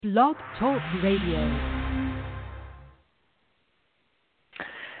Blog Talk Radio.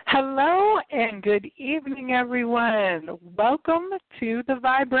 Hello and good evening, everyone. Welcome to the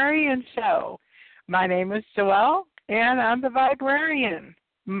Viberarian Show. My name is Joelle, and I'm the Viberarian.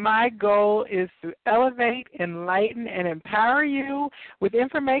 My goal is to elevate, enlighten, and empower you with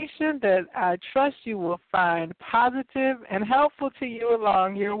information that I trust you will find positive and helpful to you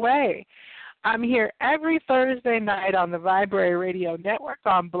along your way. I'm here every Thursday night on the Viberarian Radio Network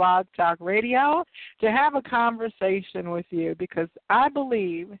on Blog Talk Radio to have a conversation with you because I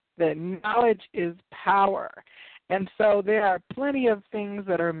believe that knowledge is power. And so there are plenty of things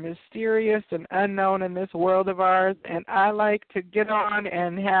that are mysterious and unknown in this world of ours, and I like to get on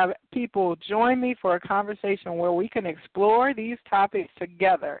and have people join me for a conversation where we can explore these topics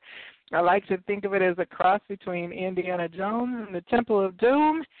together. I like to think of it as a cross between Indiana Jones and the Temple of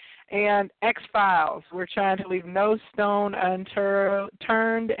Doom and X-Files. We're trying to leave no stone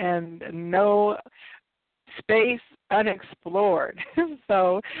unturned and no space unexplored.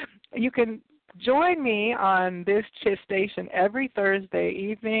 So you can join me on this station every Thursday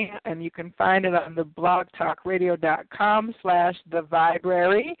evening, and you can find it on the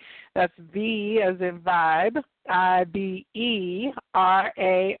blogtalkradio.com/theviberary. That's V as in vibe, IBERARY.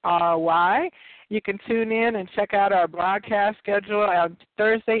 You can tune in and check out our broadcast schedule. On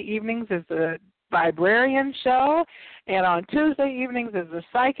Thursday evenings is the Viberarian Show, and on Tuesday evenings is the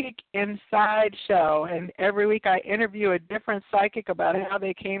Psychic Inside Show. And every week I interview a different psychic about how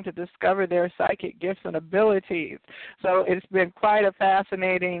they came to discover their psychic gifts and abilities. So it's been quite a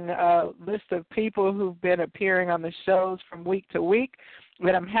fascinating list of people who've been appearing on the shows from week to week.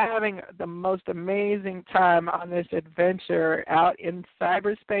 But I'm having the most amazing time on this adventure out in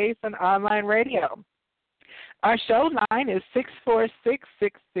cyberspace and online radio. Our show line is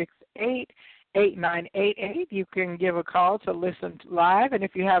 646-668-8988. You can give a call to listen live, and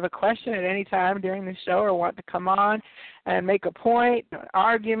if you have a question at any time during the show or want to come on and make a point, an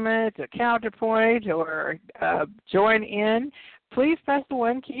argument, a counterpoint, or join in, please press the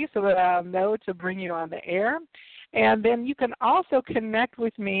 1 key so that I'll know to bring you on the air. And then you can also connect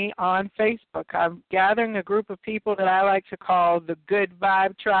with me on Facebook. I'm gathering a group of people that I like to call the Good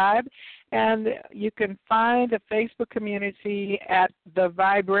Vibe Tribe. And you can find the Facebook community at The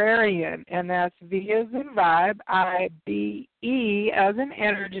Viberarian, and that's V as in vibe, IBE as in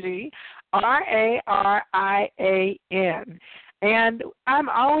energy, RARIAN. And I'm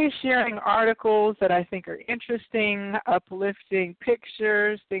always sharing articles that I think are interesting, uplifting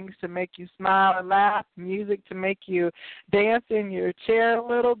pictures, things to make you smile and laugh, music to make you dance in your chair a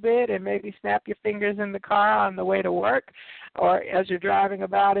little bit and maybe snap your fingers in the car on the way to work or as you're driving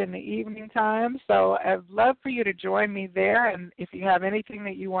about in the evening time. So I'd love for you to join me there. And if you have anything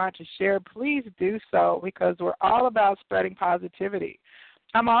that you want to share, please do so because we're all about spreading positivity.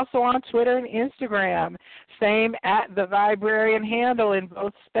 I'm also on Twitter and Instagram, same at the Viberarian handle in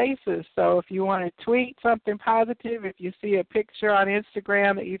both spaces. So if you want to tweet something positive, if you see a picture on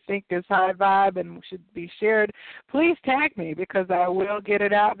Instagram that you think is high vibe and should be shared, please tag me because I will get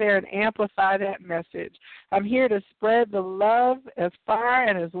it out there and amplify that message. I'm here to spread the love as far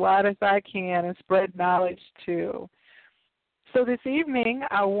and as wide as I can and spread knowledge too. So this evening,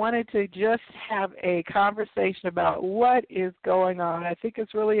 I wanted to just have a conversation about what is going on. I think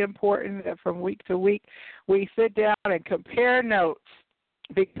it's really important that from week to week we sit down and compare notes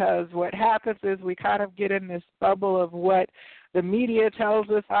because what happens is we kind of get in this bubble of what the media tells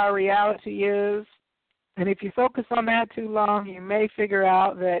us our reality is. And if you focus on that too long, you may figure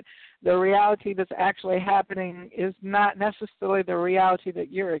out that the reality that's actually happening is not necessarily the reality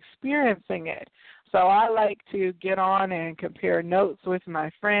that you're experiencing it. So I like to get on and compare notes with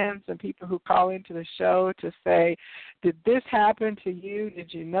my friends and people who call into the show to say, did this happen to you?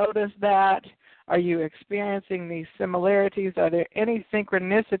 Did you notice that? Are you experiencing these similarities? Are there any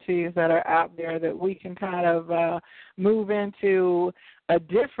synchronicities that are out there that we can kind of move into a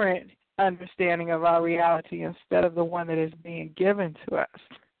different understanding of our reality instead of the one that is being given to us?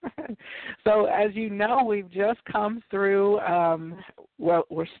 So as you know, we've just come through,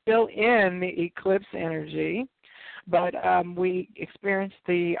 we're still in the eclipse energy, but we experienced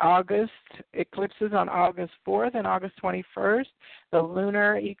the August eclipses on August 4th and August 21st, the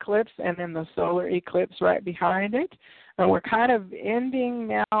lunar eclipse, and then the solar eclipse right behind it. And we're kind of ending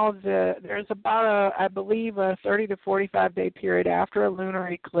now. There's about, I believe, a 30 to 45-day period after a lunar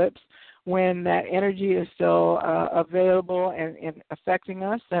eclipse when that energy is still available and affecting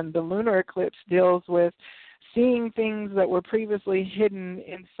us. And the lunar eclipse deals with seeing things that were previously hidden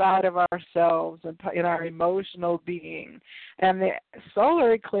inside of ourselves and in our emotional being. And the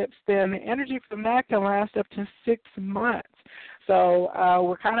solar eclipse, then, the energy from that can last up to 6 months. So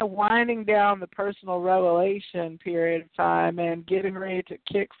we're kind of winding down the personal revelation period of time and getting ready to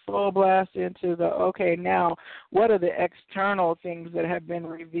kick full blast into the, okay, now what are the external things that have been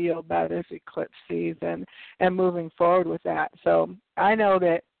revealed by this eclipse season and moving forward with that. So I know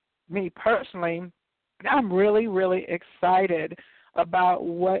that me personally, I'm really, really excited about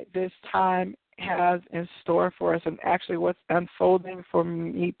what this time has in store for us and actually what's unfolding for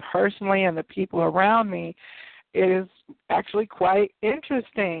me personally and the people around me. It is actually quite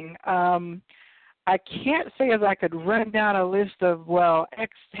interesting. I can't say as I could run down a list of, well,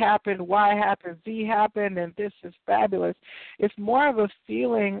 X happened, Y happened, Z happened, and this is fabulous. It's more of a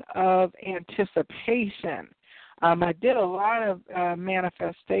feeling of anticipation. I did a lot of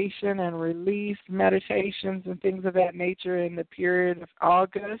manifestation and release meditations and things of that nature in the period of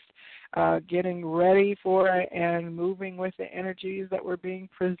August, getting ready for it and moving with the energies that were being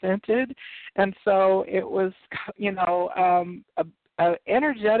presented. And so it was, a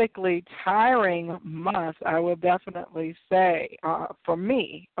energetically tiring month, I will definitely say, for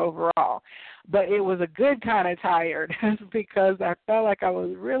me overall. But it was a good kind of tired because I felt like I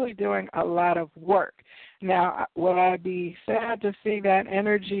was really doing a lot of work. Now, will I be sad to see that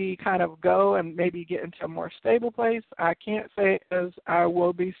energy kind of go and maybe get into a more stable place? I can't say as I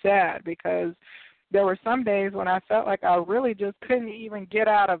will be sad because there were some days when I felt like I really just couldn't even get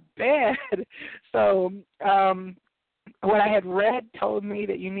out of bed. So what I had read told me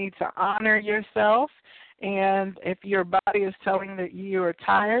that you need to honor yourself. And if your body is telling that you are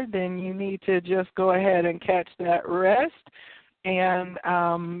tired, then you need to just go ahead and catch that rest. And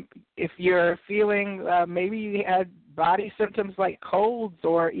if you're feeling maybe you had body symptoms like colds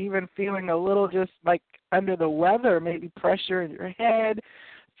or even feeling a little just like under the weather, maybe pressure in your head,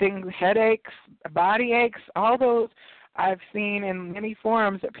 headaches, body aches, all those I've seen in many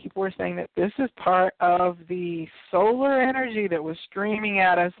forums that people were saying that this is part of the solar energy that was streaming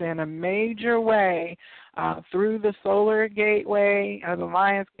at us in a major way through the solar gateway, the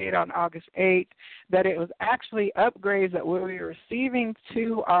Lion's Gate on August 8th, that it was actually upgrades that we were receiving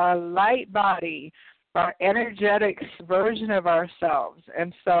to our light body, our energetic version of ourselves.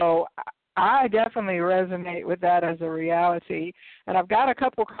 And so I definitely resonate with that as a reality. And I've got a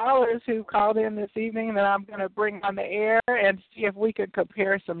couple callers who called in this evening that I'm going to bring on the air and see if we can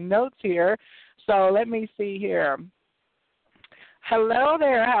compare some notes here. So let me see here. Hello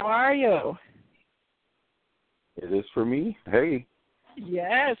there. How are you? It is for me. Hey.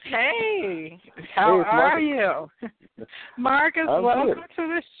 Yes. Hey. How are you? Marcus, welcome to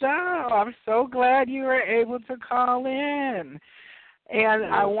the show. I'm so glad you were able to call in. And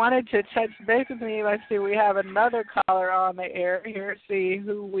I wanted to touch base with me. Let's see, we have another caller on the air here. See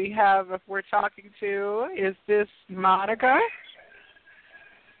who we have if we're talking to. Is this Monica?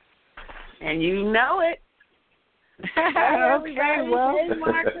 And you know it. Okay, well,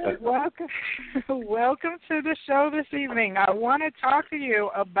 welcome to the show this evening. I want to talk to you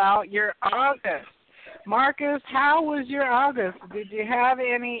about your August. Marcus, how was your August? Did you have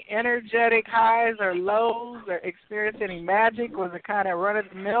any energetic highs or lows or experience any magic? Was it kind of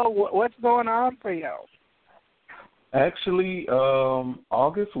run-of-the-mill? What's going on for you? Actually,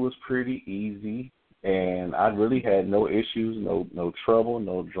 August was pretty easy, and I really had no issues, no trouble,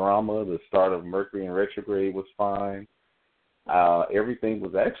 no drama. The start of Mercury in retrograde was fine. Everything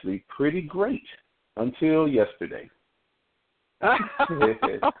was actually pretty great until yesterday.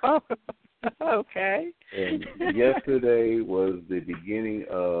 Okay. And yesterday was the beginning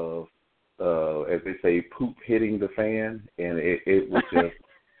of, as they say, poop hitting the fan, and it was just,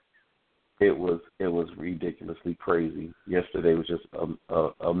 it was ridiculously crazy. Yesterday was just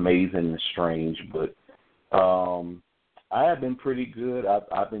amazing and strange, but I have been pretty good.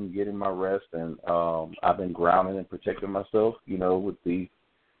 I've been getting my rest, and I've been grounding and protecting myself, with the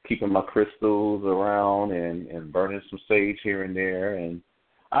keeping my crystals around and burning some sage here and there, and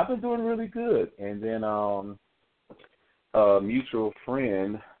I've been doing really good. And then a mutual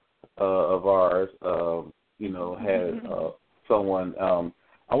friend of ours, had someone,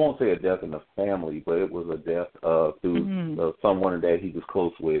 I won't say a death in the family, but it was a death through someone that he was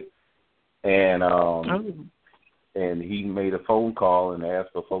close with. And and he made a phone call and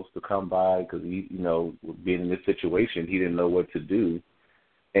asked for folks to come by because he, being in this situation, he didn't know what to do.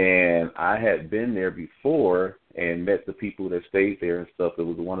 And I had been there before and met the people that stayed there and stuff. It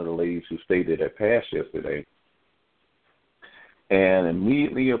was one of the ladies who stayed there that passed yesterday. And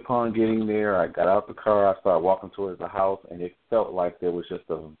immediately upon getting there, I got out the car, I started walking towards the house, and it felt like there was just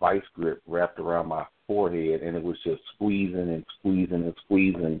a vice grip wrapped around my forehead, and it was just squeezing and squeezing and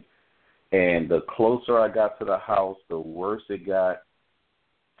squeezing. And the closer I got to the house, the worse it got,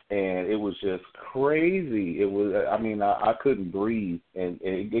 and it was just crazy. It was, I couldn't breathe, and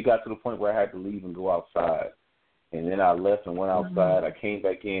it got to the point where I had to leave and go outside. And then I left and went outside. I came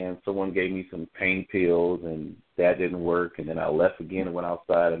back in. Someone gave me some pain pills, and that didn't work. And then I left again and went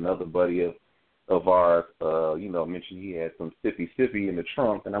outside. Another buddy of ours, mentioned he had some sippy in the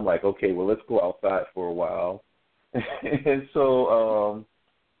trunk. And I'm like, okay, well, let's go outside for a while. And so,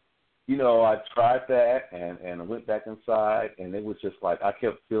 I tried that and I went back inside. And it was just like I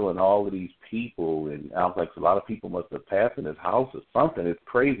kept feeling all of these people. And I was like, a lot of people must have passed in this house or something. It's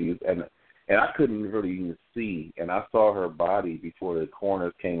crazy. And I couldn't really even see. And I saw her body before the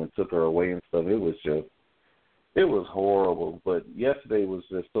coroners came and took her away and stuff. It was horrible. But yesterday was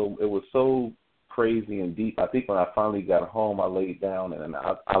just it was so crazy and deep. I think when I finally got home, I laid down and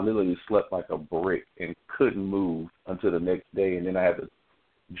I literally slept like a brick and couldn't move until the next day. And then I had to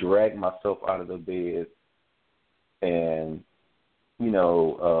drag myself out of the bed and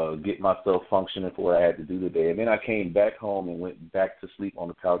get myself functioning for what I had to do today. And then I came back home and went back to sleep on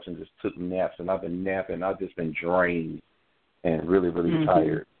the couch and just took naps. And I've been napping. I've just been drained and really, really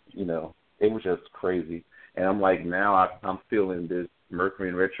tired. It was just crazy. And I'm like, now I'm feeling this Mercury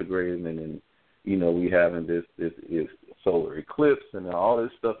in retrograde, and then, we having this solar eclipse, and all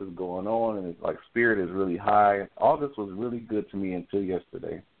this stuff is going on, and it's like spirit is really high. All this was really good to me until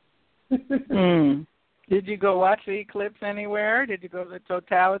yesterday. Did you go watch the eclipse anywhere? Did you go to the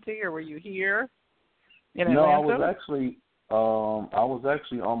totality, or were you here in Atlanta? No, I was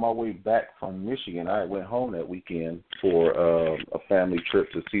actually on my way back from Michigan. I went home that weekend for a family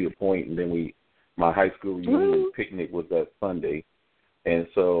trip to Cedar Point, and then my high school reunion picnic was that Sunday. And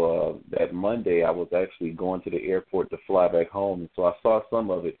so that Monday, I was actually going to the airport to fly back home. And so I saw some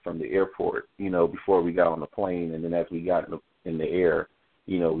of it from the airport, before we got on the plane, and then as we got in the air,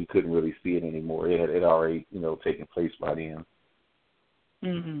 we couldn't really see it anymore. It had already, taken place by then.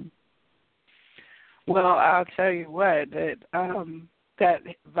 Mm-hmm. Well, I'll tell you what, that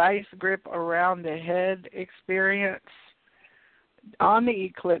vice grip around the head experience on the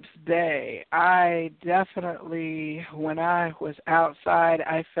eclipse day, I definitely, when I was outside,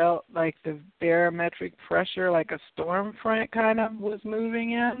 I felt like the barometric pressure, like a storm front kind of was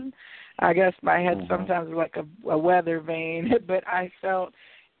moving in. I guess my head sometimes was like a weather vane, but I felt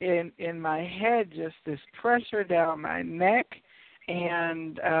in my head just this pressure down my neck,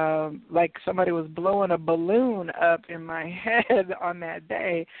 and like somebody was blowing a balloon up in my head on that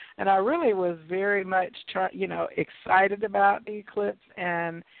day. And I really was very much excited about the eclipse,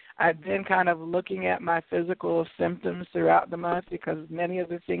 and I've been kind of looking at my physical symptoms throughout the month because many of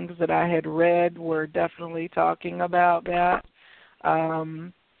the things that I had read were definitely talking about that.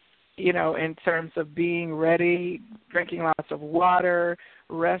 In terms of being ready, drinking lots of water,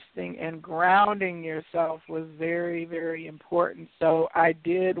 resting and grounding yourself was very, very important. So I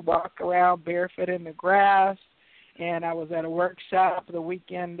did walk around barefoot in the grass, and I was at a workshop the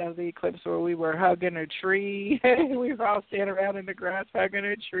weekend of the eclipse where we were hugging a tree. We were all standing around in the grass hugging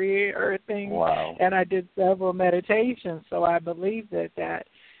a tree, earthing. Wow. And I did several meditations, so I believe that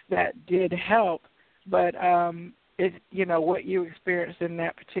did help. But what you experienced in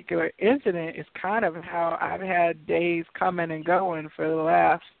that particular incident is kind of how I've had days coming and going for the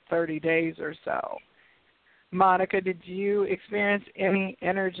last 30 days or so. Monica, did you experience any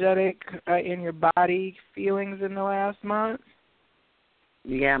energetic in your body feelings in the last month?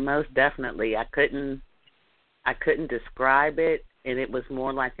 Yeah, most definitely. I couldn't describe it, and it was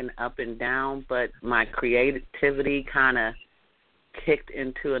more like an up and down, but my creativity kind of kicked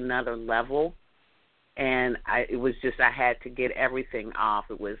into another level. And it was just I had to get everything off.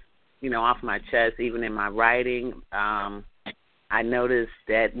 It was, off my chest, even in my writing. I noticed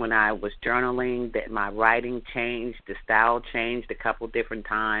that when I was journaling that my writing changed, the style changed a couple different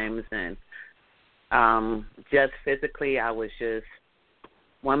times. And just physically, I was just,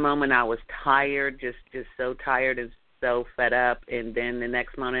 one moment I was tired, just so tired and so fed up. And then the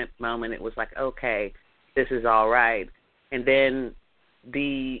next moment it was like, okay, this is all right. And then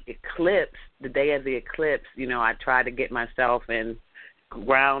the eclipse, the day of the eclipse, I tried to get myself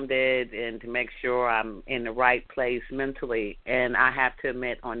grounded and to make sure I'm in the right place mentally. And I have to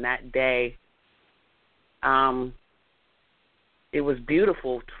admit, on that day, it was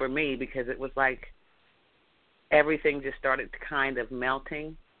beautiful for me because it was like everything just started kind of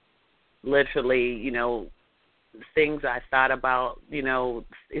melting. Literally, things I thought about,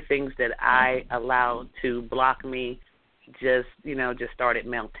 things that I allowed to block me just started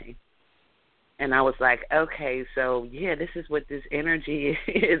melting. And I was like, okay, so, yeah, this is what this energy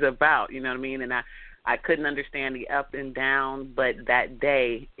is about, you know what I mean? And I couldn't understand the up and down, but that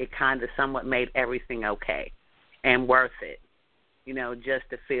day it kind of somewhat made everything okay and worth it, just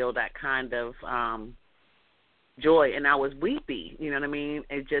to feel that kind of joy. And I was weepy, you know what I mean?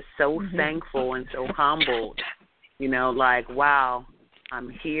 And just so thankful and so humbled, like, wow, I'm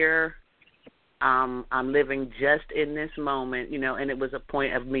here. I'm living just in this moment, and it was a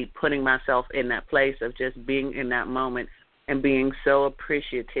point of me putting myself in that place of just being in that moment and being so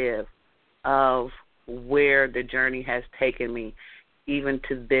appreciative of where the journey has taken me, even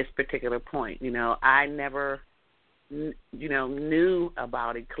to this particular point. I never, knew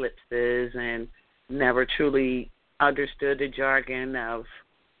about eclipses and never truly understood the jargon of,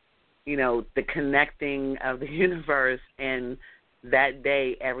 the connecting of the universe. And that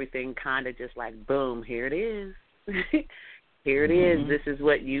day, everything kind of just like, boom, here it is. Here it is. This is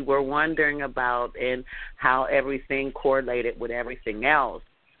what you were wondering about and how everything correlated with everything else.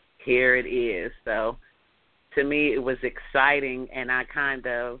 Here it is. So to me, it was exciting, and I kind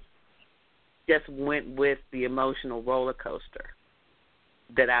of just went with the emotional roller coaster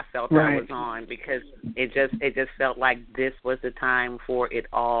that I felt I was on, because it just felt like this was the time for it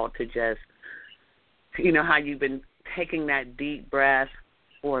all to just, how you've been taking that deep breath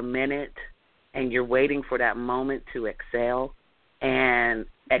for a minute and you're waiting for that moment to exhale, and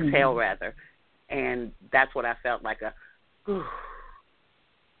rather. And that's what I felt like,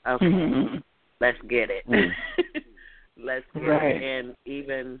 okay, let's get it. Let's get it. And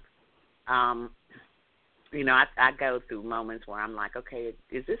even, I go through moments where I'm like, okay,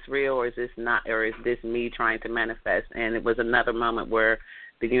 is this real or is this not, or is this me trying to manifest? And it was another moment where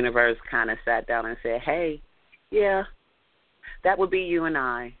the universe kind of sat down and said, hey, yeah, that would be you and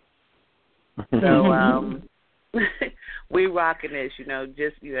I. So we rocking this,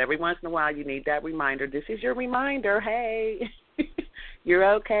 just every once in a while you need that reminder. This is your reminder. Hey, you're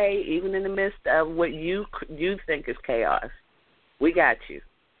okay, even in the midst of what you think is chaos. We got you.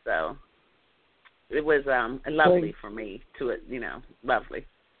 So it was lovely for me to, lovely.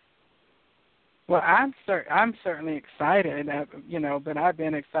 Well, I'm certainly excited, but I've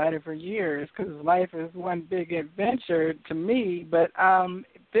been excited for years because life is one big adventure to me. But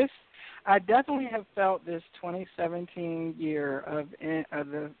I definitely have felt this 2017 year of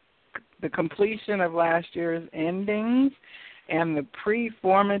the completion of last year's endings and the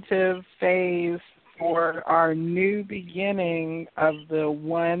pre-formative phase for our new beginning of the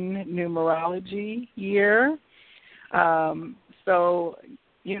one numerology year.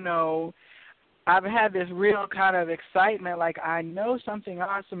 I've had this real kind of excitement, like I know something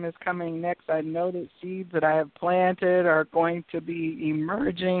awesome is coming next. I know that seeds that I have planted are going to be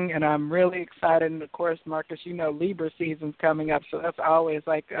emerging, and I'm really excited. And, of course, Marcus, Libra season's coming up, so that's always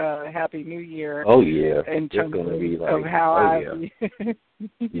like a Happy New Year. Oh, yeah. In terms it's going to be like, of how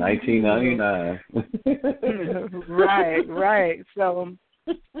 1999. Right. So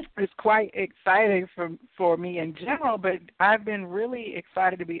it's quite exciting for me in general, but I've been really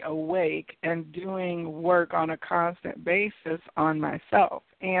excited to be awake and doing work on a constant basis on myself.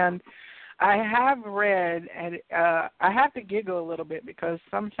 And I have read, and I have to giggle a little bit because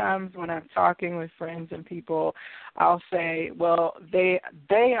sometimes when I'm talking with friends and people, I'll say, well, they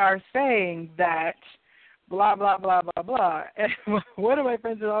are saying that blah, blah, blah, blah, blah. And one of my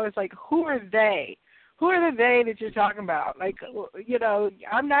friends is always like, who are they? Who are the they that you're talking about? Like,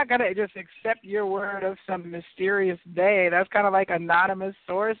 I'm not going to just accept your word of some mysterious they. That's kind of like anonymous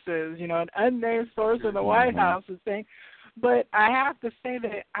sources, an unnamed source in the White House is saying. But I have to say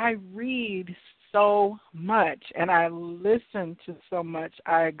that I read so much and I listen to so much.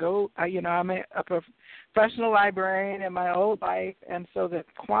 I'm a professional librarian in my old life, and so the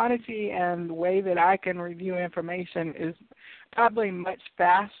quantity and the way that I can review information is probably much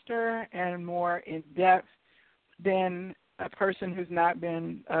faster and more in-depth than a person who's not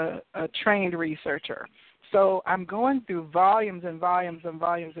been a trained researcher. So I'm going through volumes and volumes and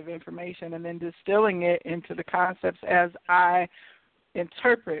volumes of information and then distilling it into the concepts as I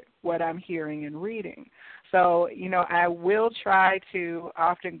interpret what I'm hearing and reading. So, I will try to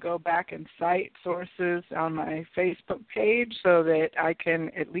often go back and cite sources on my Facebook page so that I can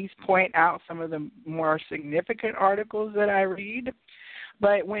at least point out some of the more significant articles that I read.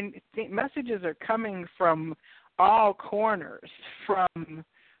 But when messages are coming from all corners, from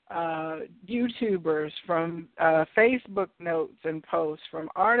YouTubers, from Facebook notes and posts, from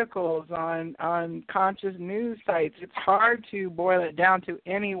articles on conscious news sites, it's hard to boil it down to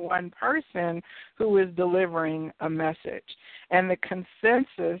any one person who is delivering a message. And the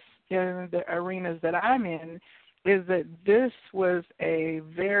consensus in the arenas that I'm in is that this was a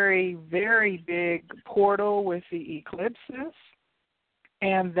very, very big portal with the eclipses,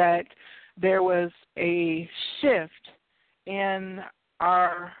 and that there was a shift in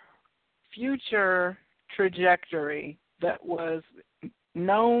our future trajectory that was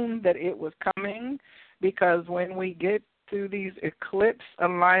known that it was coming, because when we get to these eclipse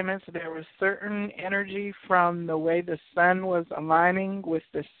alignments, there was certain energy from the way the sun was aligning with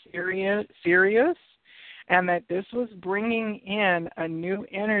the Sirius, and that this was bringing in a new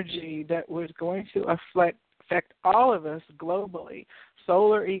energy that was going to affect all of us globally.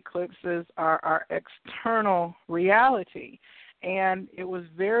 Solar eclipses are our external reality. And it was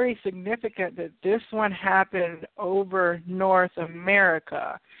very significant that this one happened over North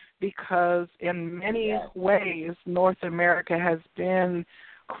America, because in many ways North America has been,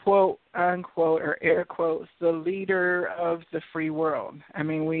 quote, unquote, or air quotes, the leader of the free world. I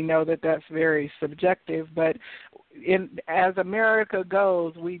mean, we know that that's very subjective, but as America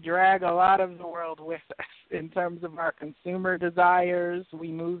goes, we drag a lot of the world with us in terms of our consumer desires.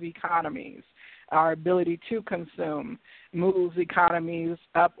 We move economies. Our ability to consume moves economies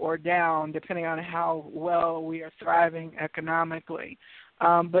up or down depending on how well we are thriving economically.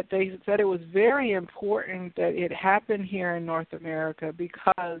 But they said it was very important that it happened here in North America,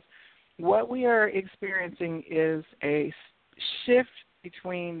 because what we are experiencing is a shift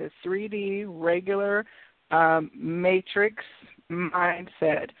between the 3D regular matrix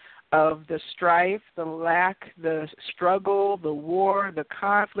mindset of the strife, the lack, the struggle, the war, the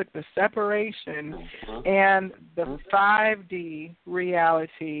conflict, the separation, and the 5D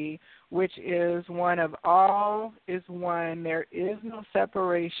reality, which is one of all is one. There is no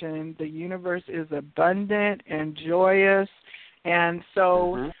separation. The universe is abundant and joyous. And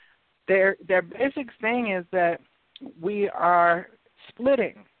so their basic thing is that we are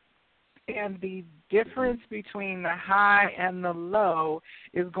splitting. And the difference between the high and the low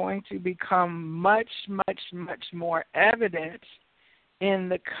is going to become much, much, much more evident in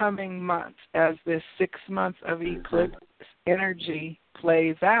the coming months as this 6 months of eclipse energy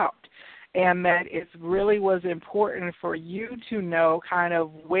plays out. And that it really was important for you to know kind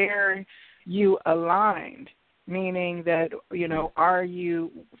of where you aligned, meaning that, you know, are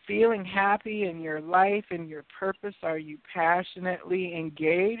you feeling happy in your life and your purpose? Are you passionately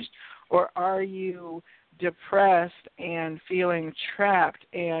engaged? Or are you depressed and feeling trapped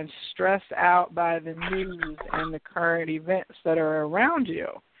and stressed out by the news and the current events that are around you?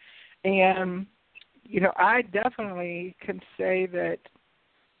 And, you know, I definitely can say that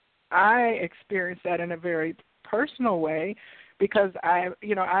I experienced that in a very personal way, because I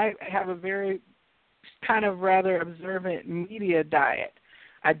have a very kind of rather observant media diet.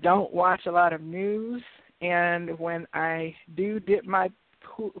 I don't watch a lot of news, and when I do dip my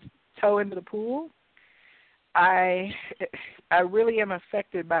toe into the pool, I really am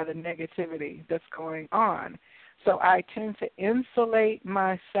affected by the negativity that's going on. So I tend to insulate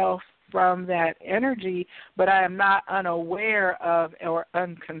myself from that energy, but I am not unaware of or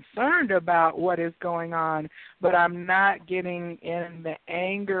unconcerned about what is going on, but I'm not getting in the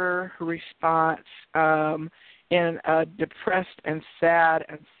anger response, in a depressed and sad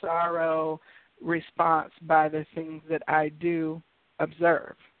and sorrow response by the things that I do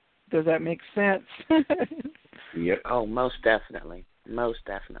observe. Does that make sense? Yep. Oh, most definitely. Most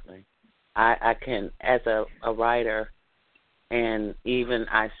definitely. I can, as a writer, and even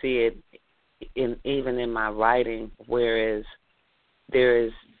I see it even in my writing, whereas there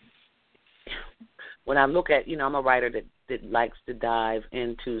is, when I look at, I'm a writer that likes to dive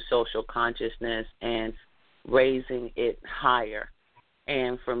into social consciousness and raising it higher.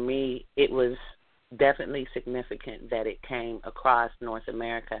 And for me, it was definitely significant that it came across North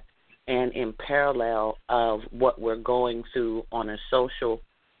America, and in parallel of what we're going through on a social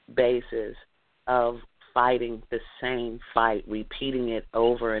basis of fighting the same fight, repeating it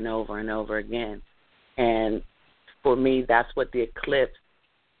over and over and over again. And for me, that's what the eclipse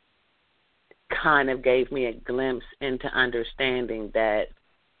kind of gave me a glimpse into understanding that,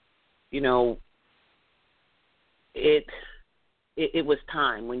 it was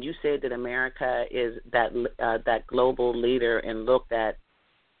time. When you said that America is that global leader and looked at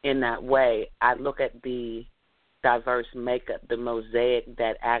in that way, I look at the diverse makeup, the mosaic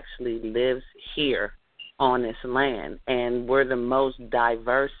that actually lives here on this land. And we're the most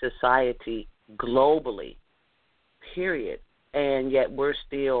diverse society globally, period. And yet we're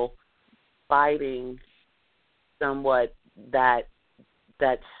still fighting somewhat that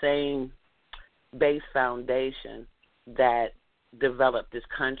same base foundation that developed this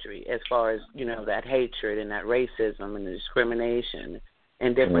country, as far as, that hatred and that racism and the discrimination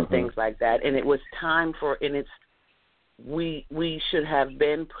and different things like that. And it was time for, and we should have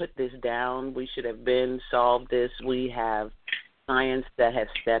been put this down. We should have been solved this. We have science that has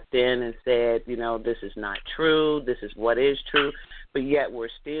stepped in and said, this is not true. This is what is true. But yet we're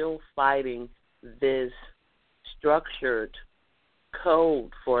still fighting this structured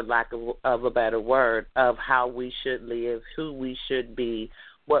code, for lack of a better word, of how we should live, who we should be,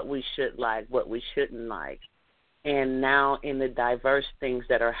 what we should like, what we shouldn't like. And now in the diverse things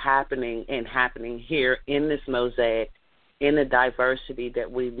that are happening here in this mosaic, in the diversity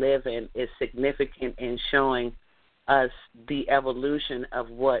that we live in, is significant in showing us the evolution of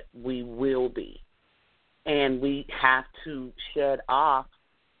what we will be. And we have to shed off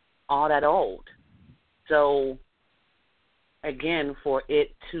all that old. So, again, for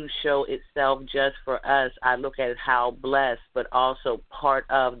it to show itself just for us, I look at it how blessed, but also part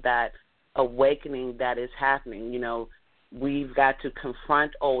of that awakening that is happening. We've got to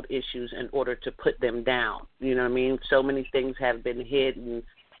confront old issues in order to put them down. You know what I mean? So many things have been hidden.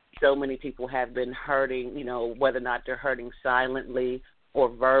 So many people have been hurting, whether or not they're hurting silently or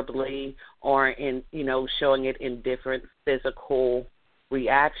verbally or in, showing it in different physical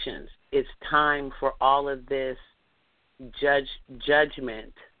reactions. It's time for all of this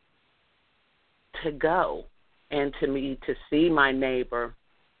judgment to go, and to me to see my neighbor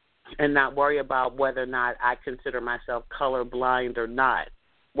and not worry about whether or not I consider myself colorblind or not.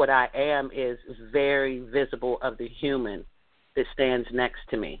 What I am is very visible of the human that stands next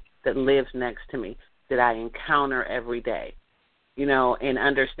to me, that lives next to me, that I encounter every day. And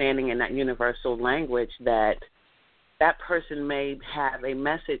understanding in that universal language that person may have a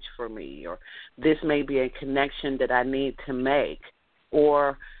message for me, or this may be a connection that I need to make,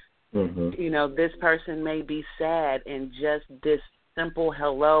 or, this person may be sad, and just this simple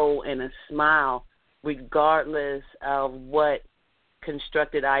hello and a smile, regardless of what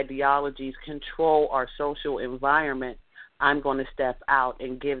constructed ideologies control our social environment, I'm going to step out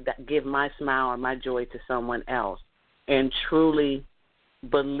and give my smile or my joy to someone else, and truly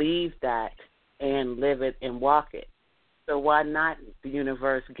believe that and live it and walk it. So why not the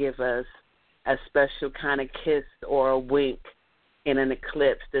universe give us a special kind of kiss or a wink in an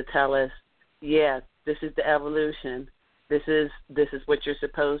eclipse to tell us, yeah, this is the evolution. This is what you're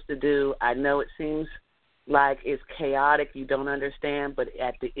supposed to do. I know it seems like it's chaotic, you don't understand, but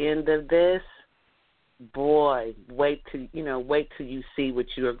at the end of this, boy, wait till you see what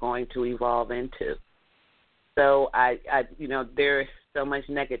you are going to evolve into. So I there is so much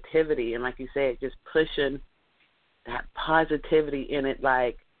negativity, and like you said, just pushing that positivity in it.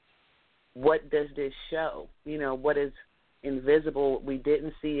 Like, what does this show? What is invisible, what we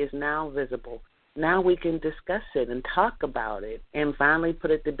didn't see, is now visible. Now we can discuss it and talk about it and finally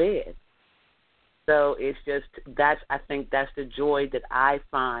put it to bed. So it's just, I think that's the joy that I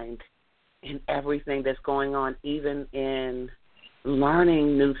find in everything that's going on, even in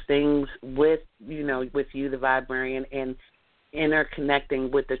learning new things with you, the Viberarian, and interconnecting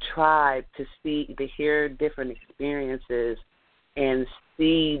with the tribe to hear different experiences and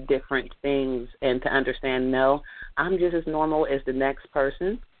see different things, and to understand, no, I'm just as normal as the next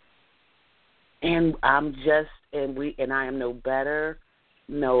person. And I am no better,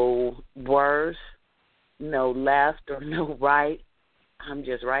 no worse, no left or no right. I'm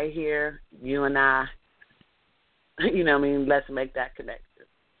just right here, you and I, let's make that connection.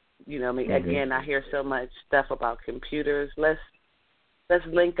 Again, I hear so much stuff about computers. Let's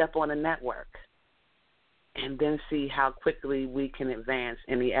link up on a network and then see how quickly we can advance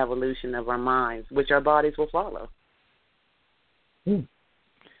in the evolution of our minds, which our bodies will follow.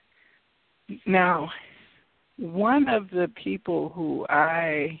 Now, one of the people who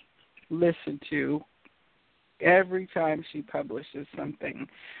I listen to every time she publishes something,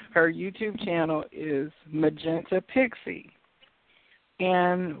 her YouTube channel is Magenta Pixie.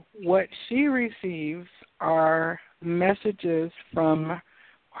 And what she receives are messages from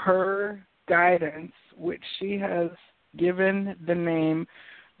her guidance, which she has given the name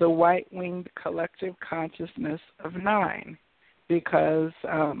the White-Winged Collective Consciousness of Nine. Because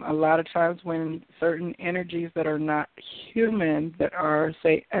a lot of times when certain energies that are not human, that are,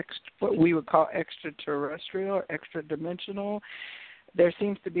 say, what we would call extraterrestrial or extra-dimensional, there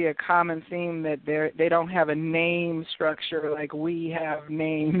seems to be a common theme that they don't have a name structure like we have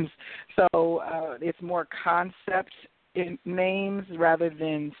names. So it's more concept in names rather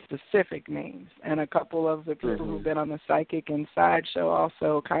than specific names. And a couple of the people who've been on the Psychic Inside show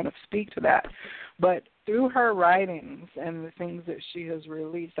also kind of speak to that. But through her writings and the things that she has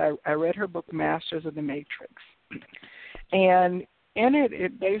released, I read her book, Masters of the Matrix. And in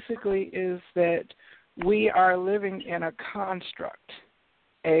it basically is that we are living in a construct,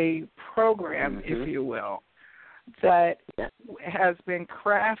 a program, if you will, that has been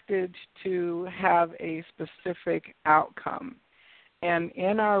crafted to have a specific outcome. And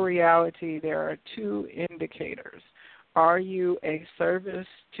in our reality, there are two indicators. Are you a service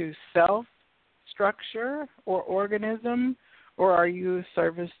to self, structure, or organism, or are you a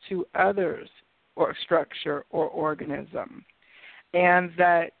service to others, or structure, or organism? And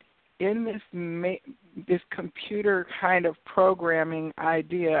that in this computer kind of programming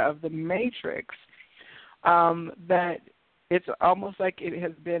idea of the matrix, that it's almost like it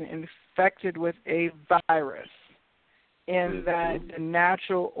has been infected with a virus, in that the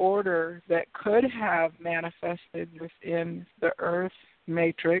natural order that could have manifested within the Earth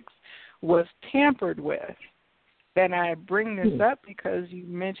matrix was tampered with. And I bring this up because you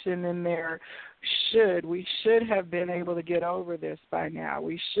mentioned in there, we should have been able to get over this by now.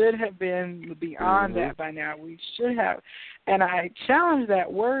 We should have been beyond that by now. We should have. And I challenge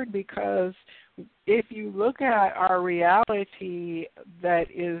that word because if you look at our reality that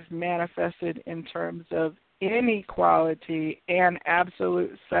is manifested in terms of inequality and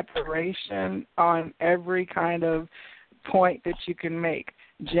absolute separation on every kind of point that you can make,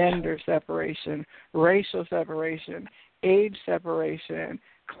 gender separation, racial separation, age separation,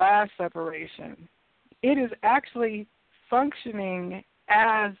 class separation, it is actually functioning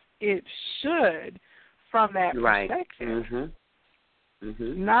as it should from that perspective.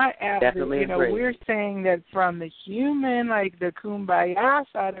 Not as, Definitely agree. We're saying that from the human, like the kumbaya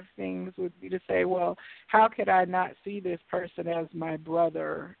side of things would be to say, well, how could I not see this person as my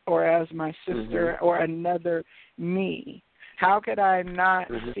brother or as my sister or another me? How could I not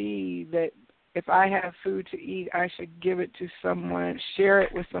see that if I have food to eat, I should give it to someone, share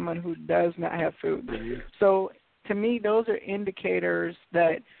it with someone who does not have food? So to me, those are indicators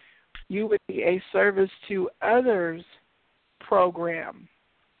that you would be a service to others program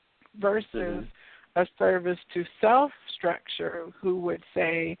versus a service to self-structure who would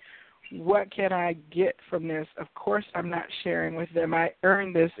say, what can I get from this? Of course I'm not sharing with them. I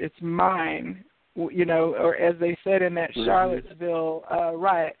earned this. It's mine. Or as they said in that Charlottesville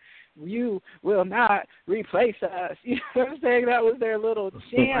riot, you will not replace us. You know what I'm saying? That was their little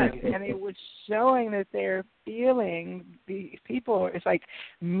chant, and it was showing that they're feeling, the people, it's like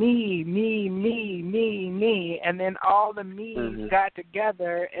me, me, me, me, me, and then all the me's got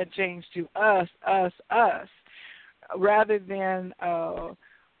together and changed to us, us, us, rather than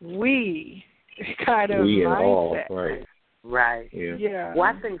we kind of we mindset. And all, right. Right. Yeah.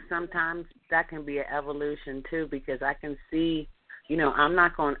 Well, I think sometimes that can be an evolution, too, because I can see, I'm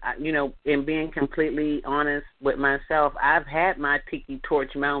not going to, in being completely honest with myself, I've had my tiki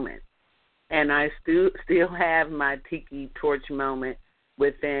torch moment. And I still have my tiki torch moment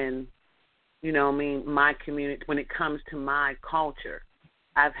within, my community when it comes to my culture.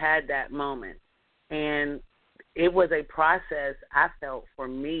 I've had that moment. And it was a process, I felt, for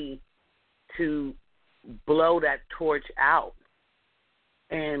me to blow that torch out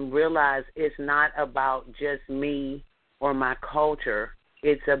and realize it's not about just me or my culture.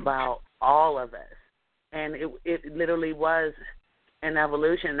 It's about all of us. And it literally was an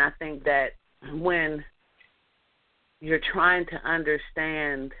evolution. I think that when you're trying to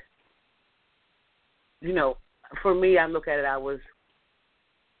understand, for me, I look at it,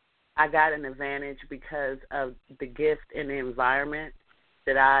 I got an advantage because of the gift and the environment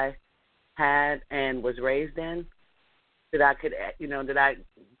that I had and was raised in, that I could, that I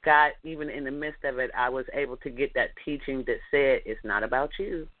got, even in the midst of it, I was able to get that teaching that said, it's not about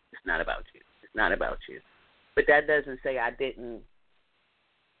you, it's not about you, it's not about you. But that doesn't say I didn't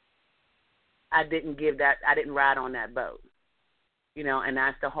give that, I didn't ride on that boat, and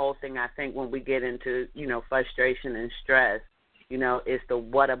that's the whole thing. I think when we get into, frustration and stress, it's the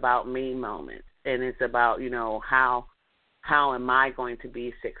what about me moment. And it's about, how am I going to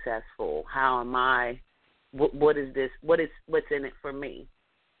be successful? How am I, what's in it for me?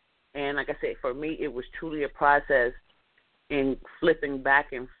 And like I said, for me, it was truly a process in flipping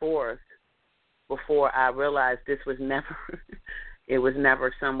back and forth before I realized this was never, it was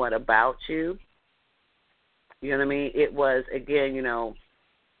never somewhat about you. You know what I mean? It was, again,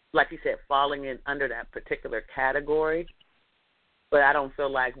 like you said, falling in under that particular category. But I don't feel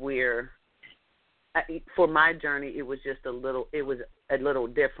like for my journey, it was just a little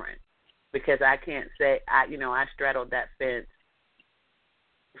different, because I can't say, I straddled that fence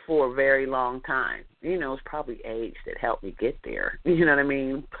for a very long time. It's probably age that helped me get there. You know what I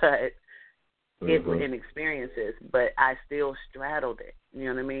mean? But it was in experiences, but I still straddled it. You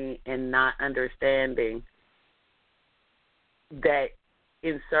know what I mean? And not understanding that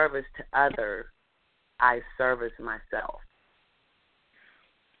in service to others, I service myself.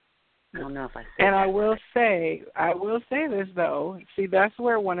 I don't know if I said And that. I will say this though. See, that's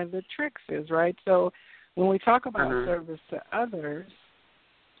where one of the tricks is, right? So when we talk about service to others,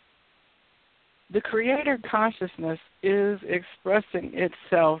 the creator consciousness is expressing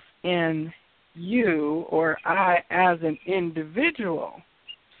itself in you or I as an individual.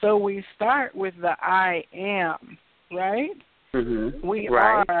 So we start with the I am, right? Mm-hmm. We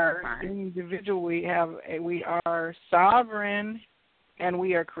right. are individual. We are sovereign, and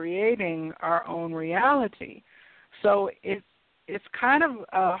we are creating our own reality. So it's kind of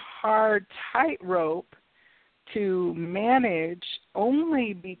a hard tightrope to manage,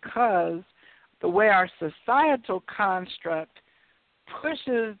 only because the way our societal construct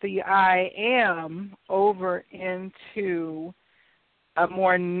pushes the I am over into a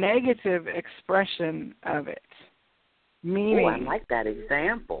more negative expression of it. Meaning, I like that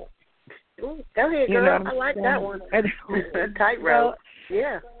example. Ooh, go ahead, you girl. know, I like that one. Tightrope. Well,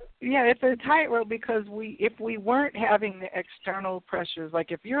 yeah. Yeah, it's a tightrope because if we weren't having the external pressures,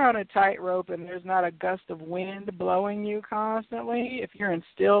 like if you're on a tightrope and there's not a gust of wind blowing you constantly, if you're in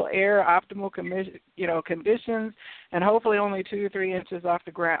still air, optimal conditions, and hopefully only 2 or 3 inches off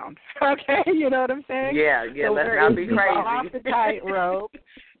the ground. Okay, you know what I'm saying? Yeah, so let's not be crazy. Off the tightrope,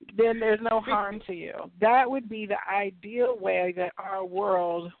 then there's no harm to you. That would be the ideal way that our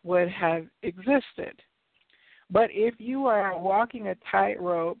world would have existed. But if you are walking a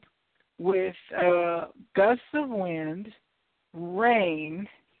tightrope with gusts of wind, rain,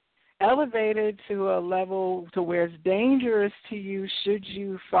 elevated to a level to where it's dangerous to you should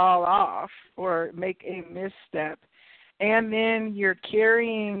you fall off or make a misstep, and then you're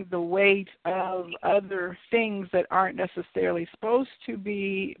carrying the weight of other things that aren't necessarily supposed to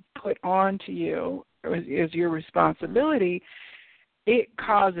be put onto you as your responsibility, it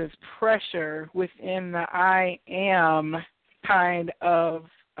causes pressure within the I am kind of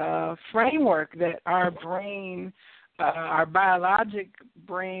framework that our brain, our biologic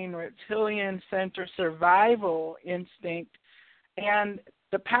brain, reptilian center survival instinct, and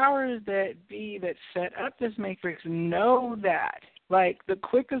the powers that be that set up this matrix know that. Like, the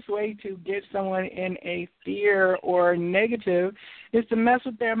quickest way to get someone in a fear or negative is to mess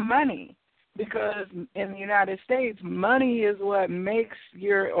with their money. Because in the United States, money is what makes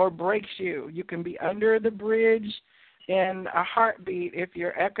or breaks you. You can be under the bridge in a heartbeat if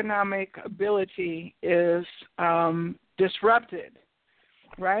your economic ability is disrupted,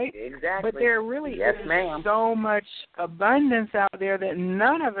 right? Exactly. But there really yes, is ma'am. so much abundance out there that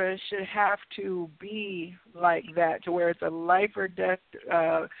none of us should have to be like that, to where it's a life or death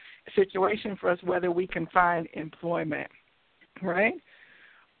situation for us, whether we can find employment, right?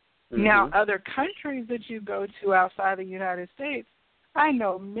 Mm-hmm. Now, other countries that you go to outside the United States, I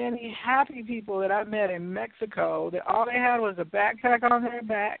know many happy people that I met in Mexico that all they had was a backpack on their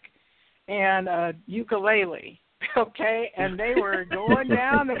back and a ukulele, okay? And they were going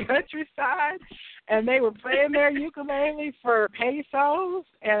down the countryside, and they were playing their ukulele for pesos,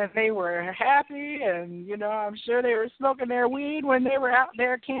 and they were happy, and, I'm sure they were smoking their weed when they were out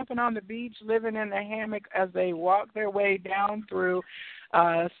there camping on the beach, living in the hammock as they walked their way down through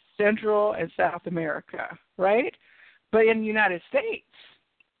Central and South America, right? But in the United States,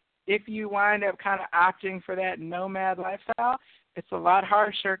 if you wind up kind of opting for that nomad lifestyle, it's a lot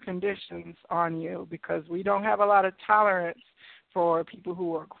harsher conditions on you because we don't have a lot of tolerance for people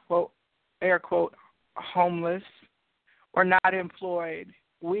who are, quote, air quote, homeless or not employed.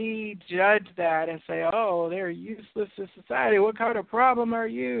 We judge that and say, oh, they're useless to society. What kind of problem are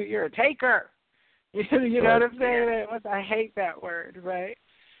you? You're a taker. You know what I'm saying? Yeah. I hate that word, right?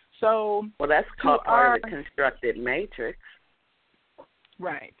 So, well, that's called part of the constructed matrix.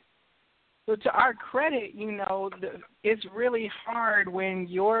 Right. So to our credit, it's really hard when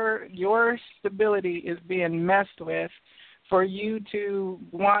your stability is being messed with for you to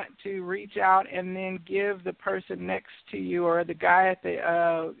want to reach out and then give the person next to you or the guy at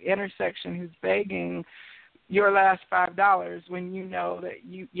the intersection who's begging your last $5 when you know that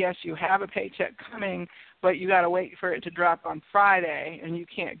you have a paycheck coming, but you got to wait for it to drop on Friday and you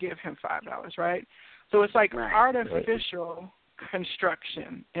can't give him $5, right? So it's like artificial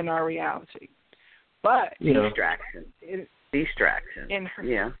construction in our reality. But distraction.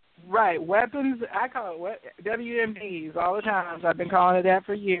 Right. Weapons, I call it WMDs all the time. I've been calling it that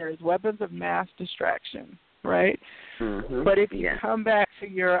for years. Weapons of mass distraction, right? Mm-hmm. But if you come back to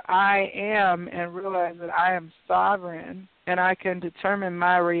your I am and realize that I am sovereign and I can determine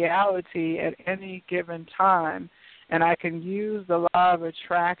my reality at any given time, and I can use the law of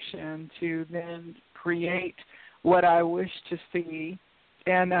attraction to then create what I wish to see.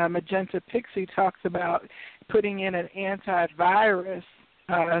 And Magenta Pixie talks about putting in an antivirus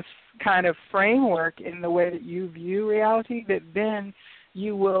kind of framework in the way that you view reality, that then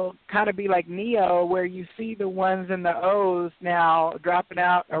you will kind of be like Neo, where you see the ones and the O's now dropping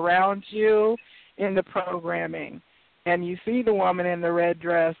out around you in the programming. And you see the woman in the red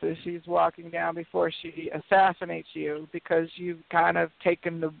dress as she's walking down before she assassinates you, because you've kind of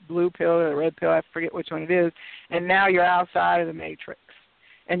taken the blue pill or the red pill, I forget which one it is, and now you're outside of the matrix.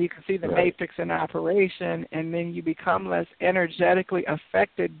 And you can see the matrix in operation, and then you become less energetically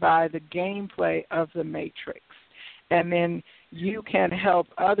affected by the gameplay of the matrix. And then you can help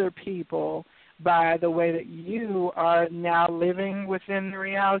other people by the way that you are now living within the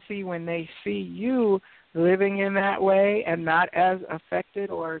reality. When they see you living in that way and not as affected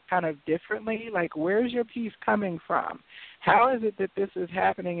or kind of differently, like, where's your peace coming from? How is it that this is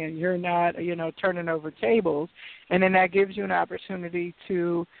happening and you're not, turning over tables? And then that gives you an opportunity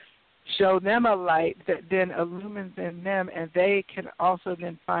to show them a light that then illumines in them, and they can also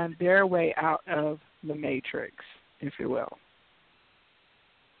then find their way out of the matrix, if you will.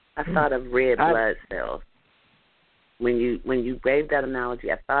 I thought of red blood cells. When you gave that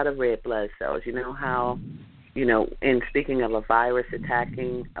analogy, I thought of red blood cells. You know how, in speaking of a virus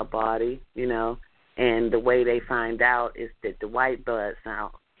attacking a body, and the way they find out is that the white blood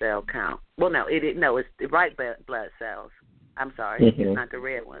cell count. Well, no, it's the white blood cells. I'm sorry, it's not the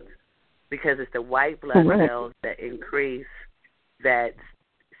red ones, because it's the white blood cells that increase, that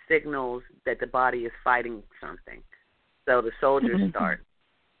signals that the body is fighting something. So the soldiers start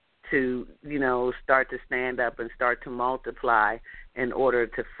to stand up and start to multiply in order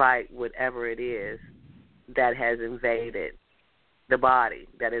to fight whatever it is that has invaded the body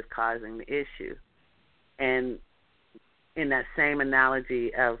that is causing the issue. And in that same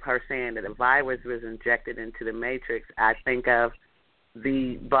analogy of her saying that a virus was injected into the matrix, I think of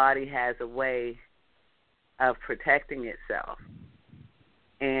the body has a way of protecting itself.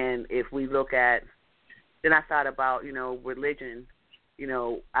 And if we look at, then I thought about, religion.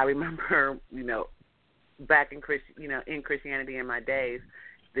 I remember, back in Christianity in my days,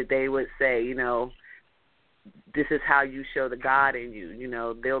 that they would say, this is how you show the God in you.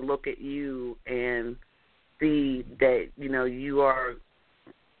 They'll look at you and see that, you are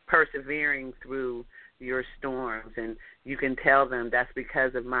persevering through your storms, and you can tell them that's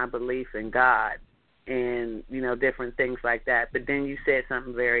because of my belief in God, and, different things like that. But then you said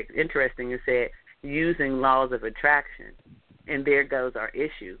something very interesting. You said using laws of attraction. And there goes our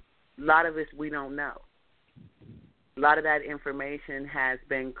issue. A lot of us, we don't know. A lot of that information has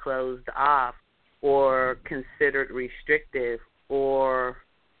been closed off or considered restrictive or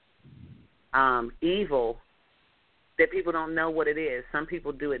evil, that people don't know what it is. Some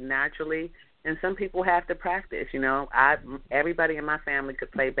people do it naturally, and some people have to practice. Everybody in my family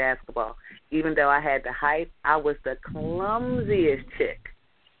could play basketball. Even though I had the height, I was the clumsiest chick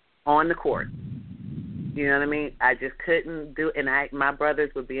on the court. You know what I mean? I just couldn't do it. And my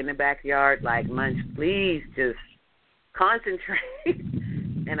brothers would be in the backyard like, Munch, please just concentrate.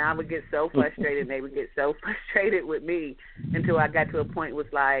 And I would get so frustrated, and they would get so frustrated with me until I got to a point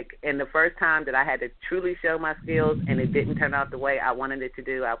was like, and the first time that I had to truly show my skills and it didn't turn out the way I wanted it to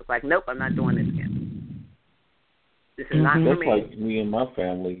do, I was like, nope, I'm not doing this again. This is not for me. That's like me and my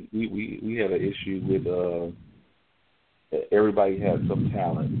family. We had an issue with everybody had some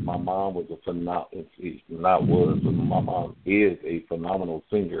talent. My mom was my mom is a phenomenal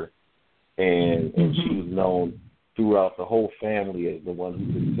singer, and she was known throughout the whole family as the one who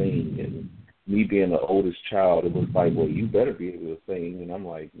could sing. And me being the oldest child, it was like, well, you better be able to sing. And I'm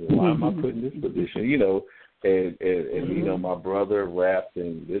like, well, why am I put in this position? And my brother rapped,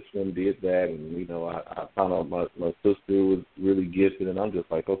 and this one did that, and I found out my sister was really gifted, and I'm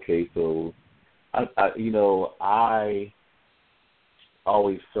just like, okay, so I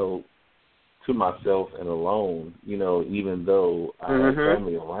always felt to myself and alone, even though I had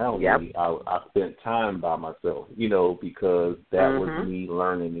family around me, I spent time by myself, because that was me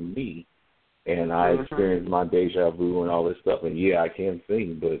learning in me. And I experienced my deja vu and all this stuff. And, I can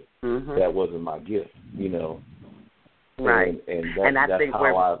sing, but that wasn't my gift, Right. And that's how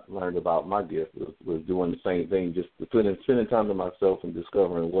I learned about my gift, was doing the same thing, just spending time to myself and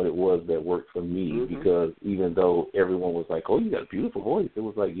discovering what it was that worked for me. Because even though everyone was like, oh, you got a beautiful voice, it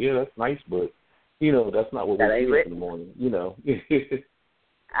was like, yeah, that's nice, but, that's not what we do in the morning,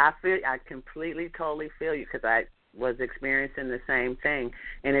 I completely, totally feel you, because I was experiencing the same thing,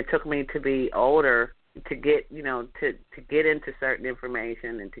 and it took me to be older to get, to get into certain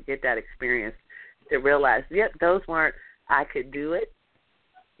information and to get that experience, to realize, those weren't, I could do it,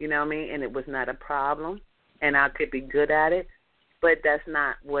 and it was not a problem, and I could be good at it, but that's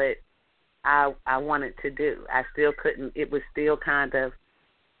not what I wanted to do. I still couldn't, it was still kind of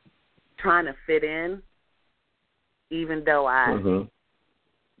trying to fit in, even though I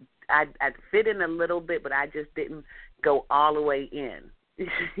fit in a little bit, but I just didn't go all the way in.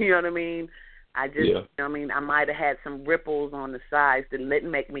 You know what I mean? You know what I mean? I might have had some ripples on the sides that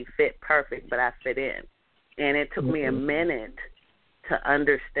didn't make me fit perfect, but I fit in. And it took me a minute to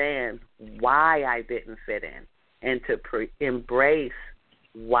understand why I didn't fit in and to embrace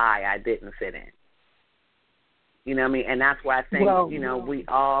why I didn't fit in. You know what I mean? And that's why I think, we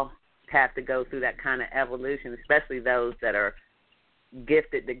all have to go through that kind of evolution, especially those that are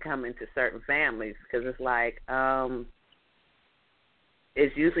gifted to come into certain families, because it's like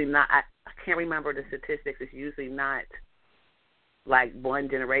it's usually not, I can't remember the statistics, it's usually not like one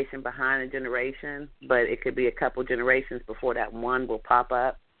generation behind a generation, but it could be a couple generations before that one will pop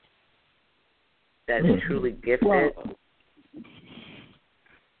up that's truly gifted.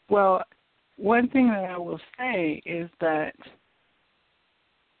 Well, one thing that I will say is that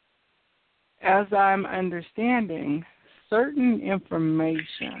as I'm understanding, certain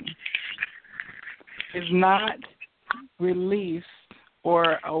information is not released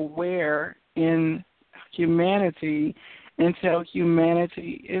or aware in humanity until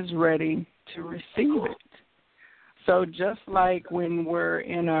humanity is ready to receive it. So just like when we're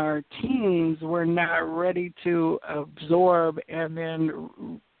in our teens, we're not ready to absorb and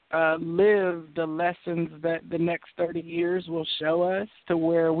then live the lessons that the next 30 years will show us, to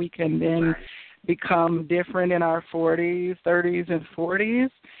where we can then become different in our 40s, 30s, and 40s.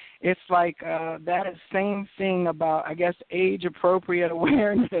 It's like that is same thing about, I guess, age-appropriate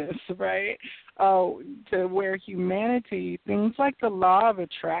awareness, right? To where humanity, things like the law of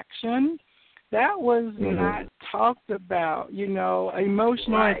attraction, that was not talked about.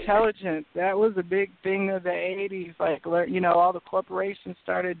 Emotional intelligence, that was a big thing of the 80s. Like, all the corporations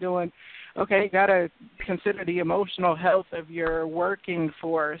started doing, okay, you got to consider the emotional health of your working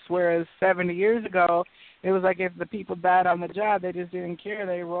force, whereas 70 years ago, it was like if the people died on the job, they just didn't care.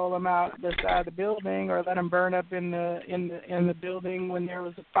 They roll them out the side of the building or let them burn up in the building when there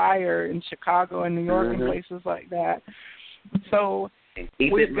was a fire in Chicago and New York and places like that. So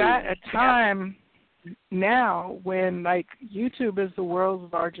we've got a time now when, like, YouTube is the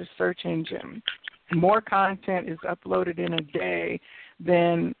world's largest search engine. More content is uploaded in a day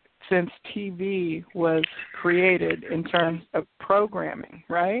than since TV was created in terms of programming,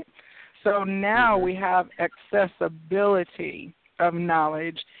 right? So now we have accessibility of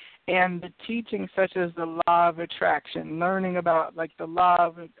knowledge, and the teaching such as the law of attraction, learning about like the law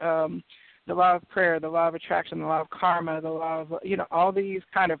of prayer, the law of attraction, the law of karma, the law of, all these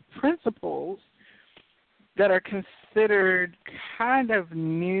kind of principles that are considered kind of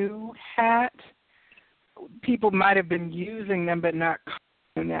new hat. People might have been using them but not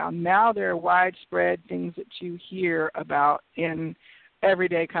now. Now they're widespread things that you hear about in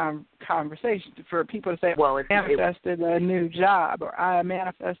everyday conversation for people to say, I manifested a new job, or I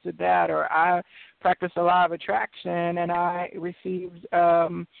manifested that, or I practiced the law of attraction and I received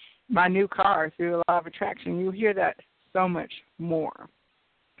my new car through the law of attraction. You hear that so much more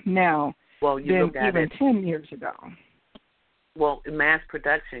now than even 10 years ago. Well, mass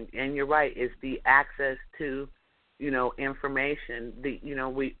production, and you're right, is the access to, information.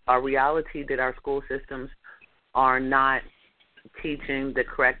 Our reality that our school systems are not teaching the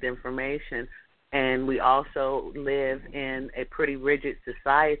correct information, and we also live in a pretty rigid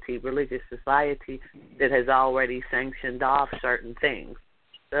society, religious society, that has already sanctioned off certain things.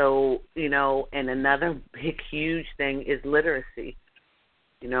 So, and another big, huge thing is literacy.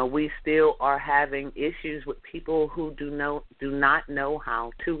 We still are having issues with people who do not know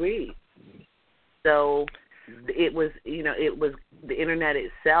how to read. So it was the internet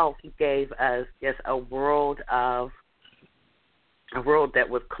itself gave us just a world that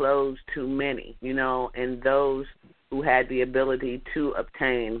was closed to many, and those who had the ability to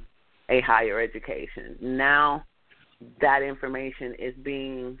obtain a higher education. Now that information is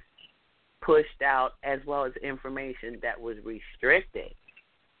being pushed out, as well as information that was restricted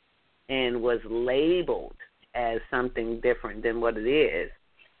and was labeled as something different than what it is.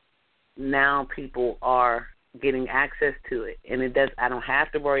 Now people are getting access to it, and I don't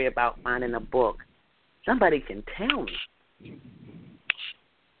have to worry about finding a book. Somebody can tell me.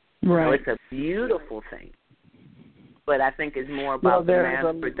 Right. It's a beautiful thing. But I think it's more about the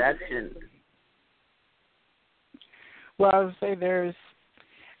mass production. Well, I would say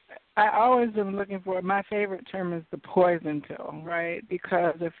I always am looking for, my favorite term is the poison pill, right?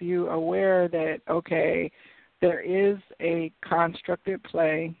 Because if you're aware that, okay, there is a construct at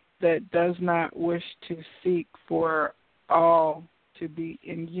play that does not wish to seek for all to be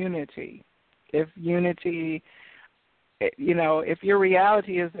in unity. If unity if your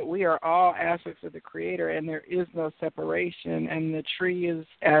reality is that we are all aspects of the Creator and there is no separation, and the tree is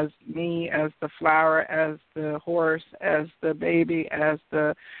as me, as the flower, as the horse, as the baby,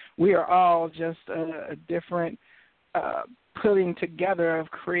 we are all just a different putting together of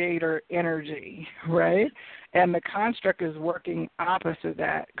Creator energy, right? And the construct is working opposite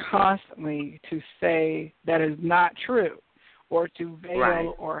that constantly to say that is not true, or to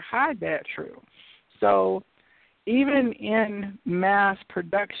veil or hide that true. So even in mass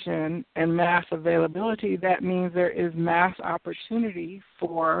production and mass availability, that means there is mass opportunity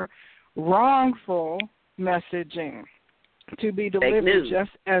for wrongful messaging to be delivered just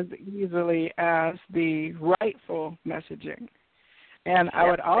as easily as the rightful messaging. And I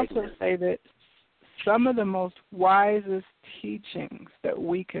would also say that some of the most wisest teachings that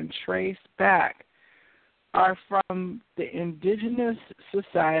we can trace back are from the indigenous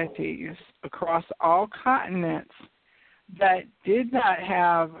societies across all continents that did not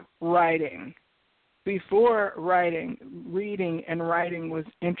have writing. Before reading and writing was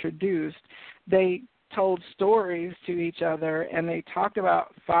introduced, they told stories to each other, and they talked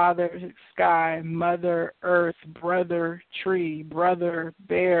about father sky, mother earth, brother tree, brother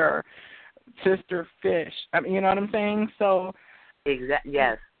bear, sister fish. I mean, you know what I'm saying? So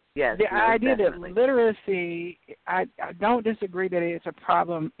yes. The idea that literacy, I don't disagree that it's a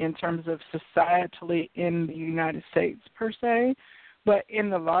problem in terms of societally in the United States per se, but in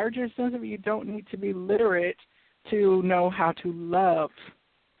the larger sense of it, you don't need to be literate to know how to love,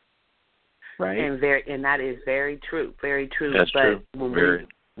 right? And that is very true, very true. That's but true.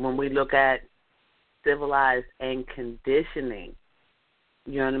 When we look at civilized and conditioning,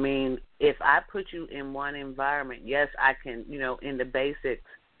 you know what I mean? If I put you in one environment, yes, I can, in the basics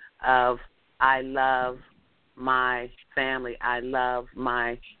of I love my family, I love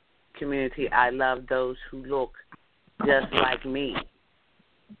my community, I love those who look just like me.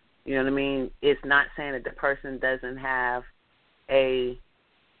 You know what I mean? It's not saying that the person doesn't have an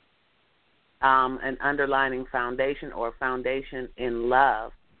underlining foundation or foundation in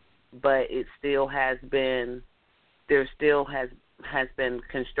love, but it still has been, there still has been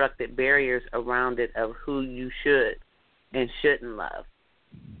constructed barriers around it of who you should and shouldn't love.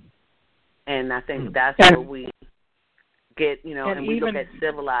 And I think that's where we get, and we look at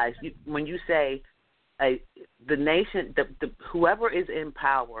civilized. When you say the nation, whoever is in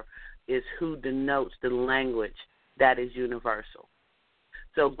power is who denotes the language that is universal.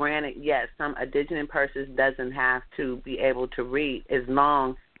 So granted, yes, some indigenous persons doesn't have to be able to read as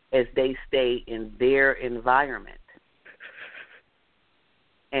long as they stay in their environment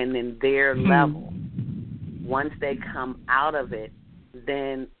and in their level. Once they come out of it,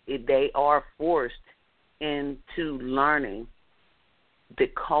 then they are forced into learning the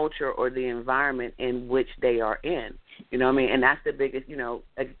culture or the environment in which they are in. You know what I mean? And that's the biggest,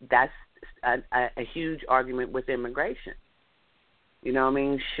 that's a huge argument with immigration. You know what I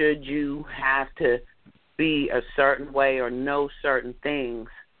mean? Should you have to be a certain way or know certain things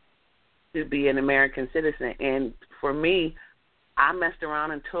to be an American citizen? And for me, I messed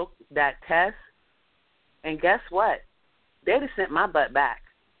around and took that test, and guess what? They'd have sent my butt back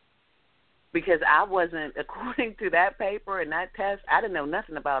because I wasn't, according to that paper and that test, I didn't know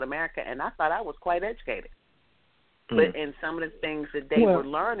nothing about America, and I thought I was quite educated. But in some of the things that they were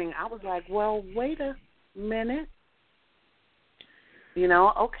learning, I was like, well, wait a minute.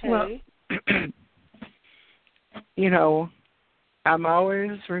 Okay. Well, I'm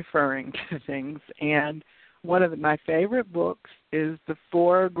always referring to things, and one of my favorite books is The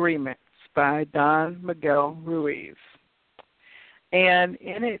Four Agreements by Don Miguel Ruiz. And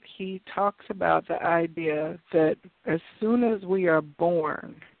in it, he talks about the idea that as soon as we are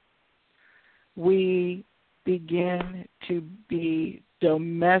born, we begin to be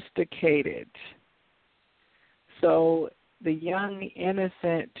domesticated. So the young,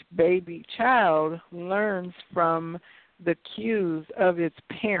 innocent baby child learns from the cues of its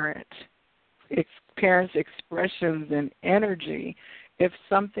parent's expressions and energy if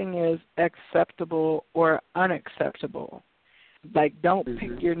something is acceptable or unacceptable. Like, don't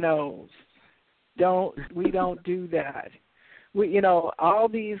pick your nose. We don't do that. All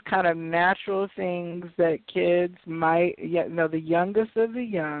these kind of natural things that kids might, the youngest of the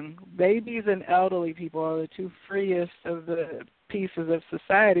young, babies and elderly people are the two freest of the pieces of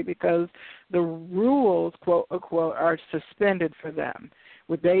society because the rules, quote unquote, are suspended for them.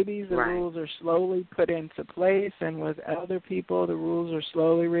 With babies, the rules are slowly put into place, and with elder people, the rules are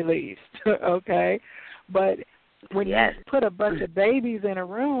slowly released. Okay? But when you put a bunch of babies in a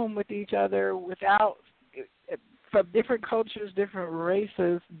room with each other from different cultures, different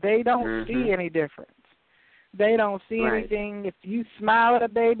races, they don't see any difference. They don't see Right. anything. If you smile at a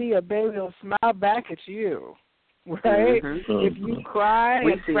baby will smile back at you, right? Mm-hmm. If you cry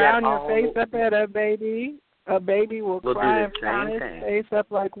We and see frown that your all face up at a baby will We'll do cry the and frown same his thing. face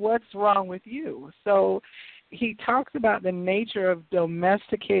up like, what's wrong with you? So he talks about the nature of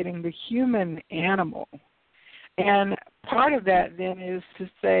domesticating the human animal. And part of that then is to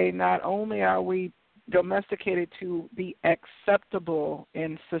say not only are we domesticated to be acceptable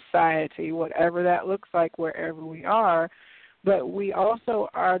in society, whatever that looks like wherever we are, but we also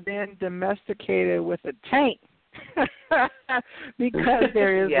are then domesticated with a taint because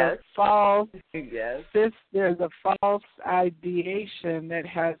there is Yes. a false Yes. there's a false ideation that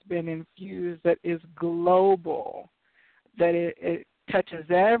has been infused that is global, that it touches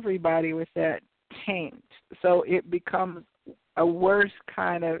everybody with that taint. So it becomes a worse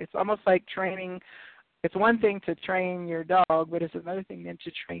kind of, it's almost like training. It's one thing to train your dog, but it's another thing then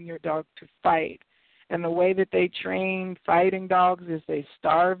to train your dog to fight. And the way that they train fighting dogs is they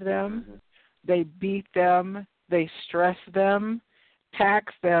starve them, they beat them, they stress them,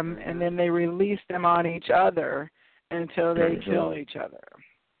 tax them, and then they release them on each other until they kill each other.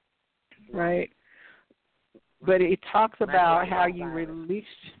 Right? But it talks about how you release.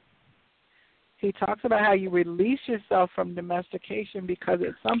 He talks about how you release yourself from domestication because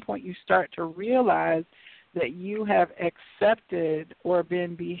at some point you start to realize that you have accepted or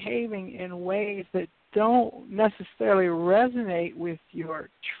been behaving in ways that don't necessarily resonate with your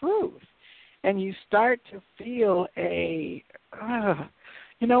truth. And you start to feel you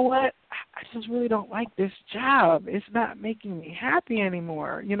know what? I just really don't like this job. It's not making me happy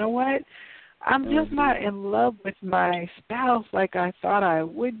anymore. You know what? I'm just not in love with my spouse like I thought I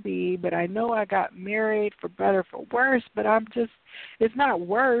would be, but I know I got married for better, for worse, but it's not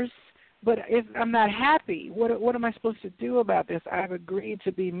worse, but I'm not happy. What am I supposed to do about this? I've agreed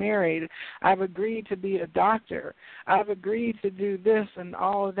to be married. I've agreed to be a doctor. I've agreed to do this and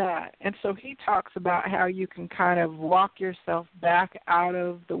all of that. And so he talks about how you can kind of walk yourself back out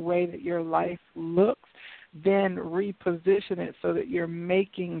of the way that your life looks, then reposition it so that you're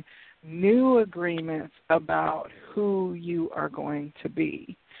making new agreements about who you are going to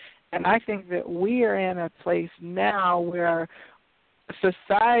be. And I think that we are in a place now where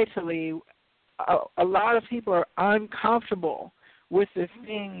societally a lot of people are uncomfortable with the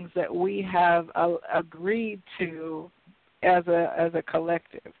things that we have agreed to as a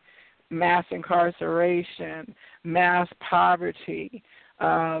collective. Mass incarceration, mass poverty,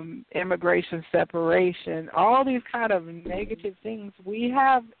 immigration separation, all these kind of negative things, we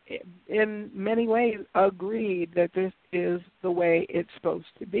have in many ways agreed that this is the way it's supposed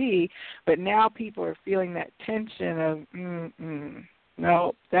to be, but now people are feeling that tension of,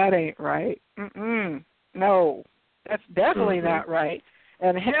 no, that ain't right. No, that's definitely not right.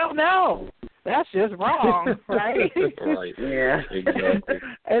 And hell no, that's just wrong, right? Right. Yeah. Exactly.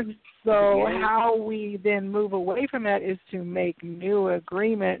 And so how we then move away from that is to make new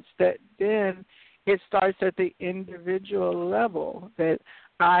agreements that then it starts at the individual level, that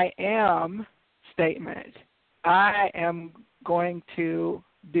I am statement. I am going to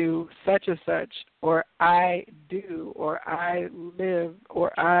do such and such, or I do, or I live,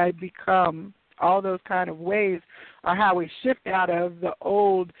 or I become. All those kind of ways are how we shift out of the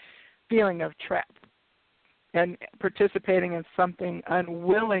old feeling of trap and participating in something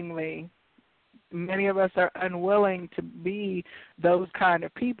unwillingly. Many of us are unwilling to be those kind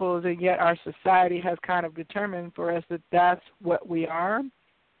of people, and yet our society has kind of determined for us that that's what we are.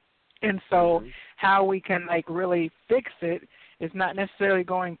 And so how we can really fix it is not necessarily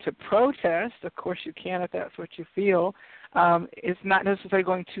going to protest. Of course you can if that's what you feel. It's not necessarily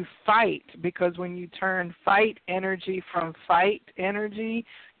going to fight, because when you turn fight energy from fight energy,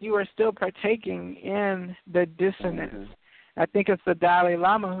 you are still partaking in the dissonance. I think it's the Dalai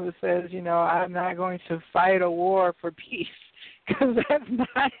Lama who says, I'm not going to fight a war for peace, because that's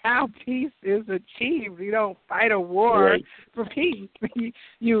not how peace is achieved. You don't fight a war for peace.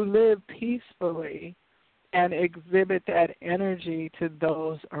 You live peacefully and exhibit that energy to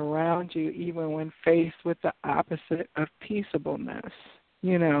those around you, even when faced with the opposite of peaceableness.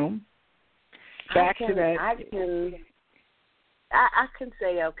 Back to that. I can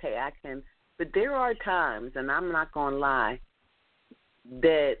say, okay, I can, but there are times, and I'm not going to lie,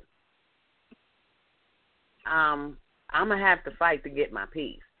 that I'm going to have to fight to get my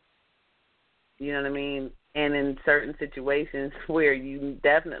peace. You know what I mean? And in certain situations where you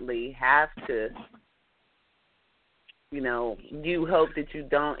definitely have to, you hope that you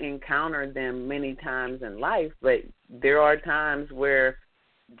don't encounter them many times in life, but there are times where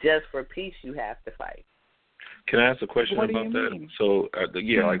just for peace you have to fight. Can I ask a question What about do you that? mean? So,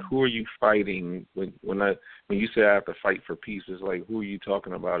 like, who are you fighting when you say I have to fight for peace? It's like, who are you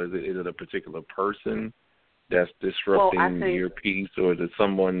talking about? Is it a particular person that's disrupting your peace, or is it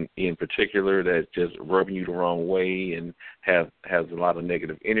someone in particular that's just rubbing you the wrong way and has a lot of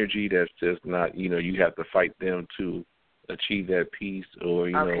negative energy that's just not, you have to fight them to achieve that peace, or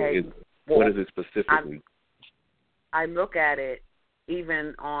what is it specifically? I look at it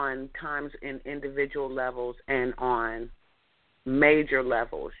even on times in individual levels and on major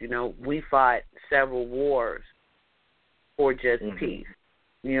levels. We fought several wars for just peace.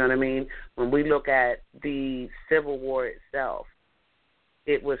 You know what I mean? When we look at the Civil War itself,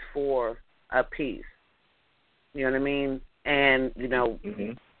 it was for a peace. You know what I mean? And,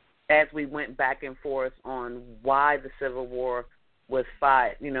 as we went back and forth on why the Civil War was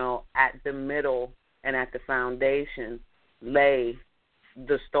fought, at the middle and at the foundation lay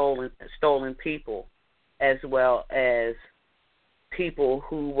the stolen people, as well as people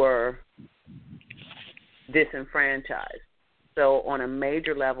who were disenfranchised. So on a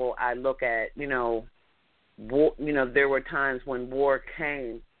major level, I look at, war, there were times when war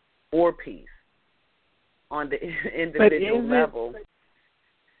came for peace. On the individual level,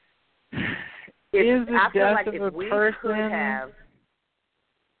 is the I feel death like of if a we person? could have,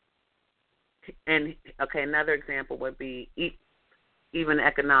 and another example would be even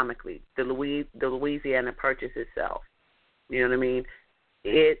economically, the Louisiana Purchase itself. You know what I mean?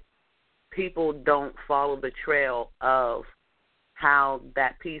 People don't follow the trail of how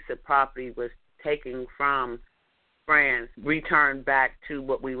that piece of property was taken from France, returned back to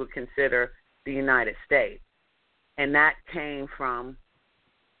what we would consider the United States. And that came from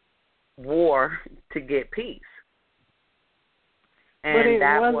war to get peace. And it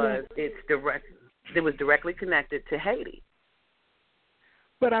was directly connected to Haiti.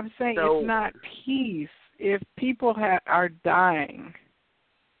 But I'm saying it's not peace if people are dying.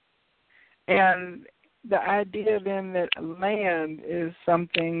 And the idea then that land is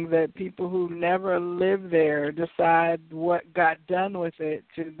something that people who never lived there decide what got done with it,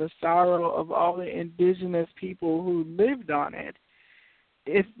 to the sorrow of all the indigenous people who lived on it.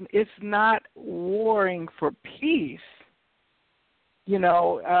 It's not warring for peace.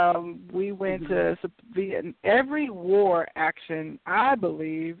 We went to every war action, I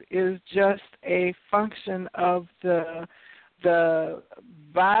believe, is just a function of the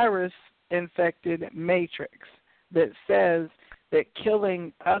virus-infected matrix that says that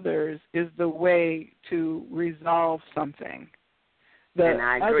killing others is the way to resolve something. And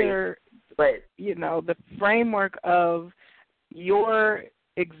I agree. But the framework of your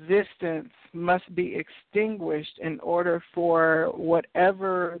existence must be extinguished in order for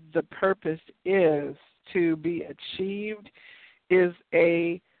whatever the purpose is to be achieved is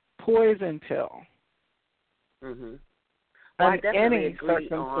a poison pill. Mm-hmm. Well, I definitely agree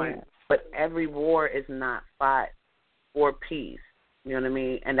circumstance. But every war is not fought for peace. You know what I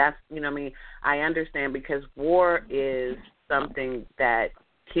mean? And that's, I understand, because war is something that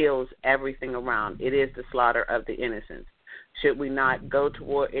kills everything around. It is the slaughter of the innocents. Should we not go to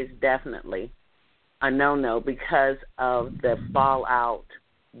war? It's definitely a no-no because of the fallout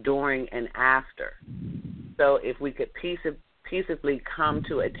during and after. So if we could peaceably come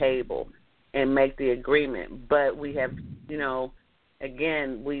to a table and make the agreement, but we have,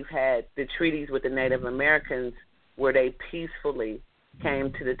 again, we've had the treaties with the Native Americans where they peacefully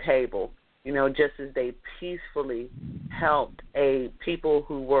came to the table, just as they peacefully helped a people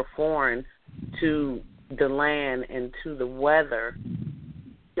who were foreign to the land and to the weather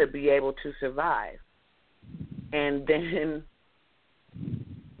to be able to survive. And then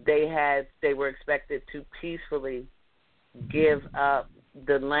they were expected to peacefully give up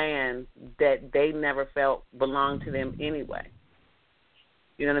the land that they never felt belonged to them anyway.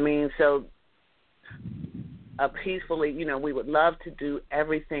 You know what I mean? So peacefully, we would love to do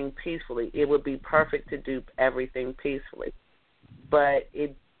everything peacefully. It would be perfect to do everything peacefully. But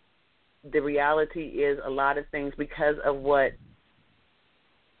the reality is a lot of things, because of what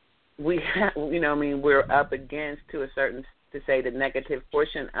we have, we're up against, to say the negative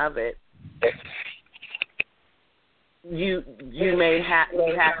portion of it. You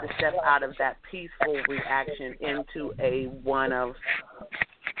have to step out of that peaceful reaction into a one of,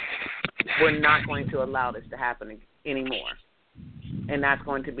 we're not going to allow this to happen anymore, and that's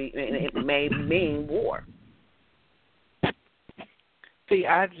going to be, and it may mean war. See,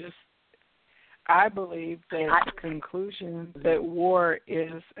 I believe that the conclusion that war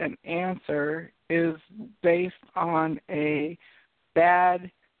is an answer is based on a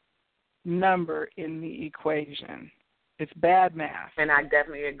bad number in the equation. It's bad math. And I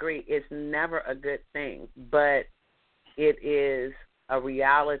definitely agree. It's never a good thing, but it is a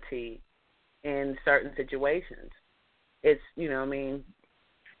reality in certain situations. It's, you know, I mean,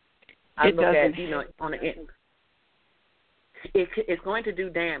 I look at, you know, on the it's going to do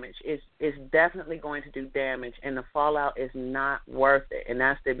damage. It's definitely going to do damage, and the fallout is not worth it. And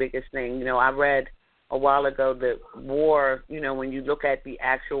that's the biggest thing. You know, I read a while ago that war, you know, when you look at the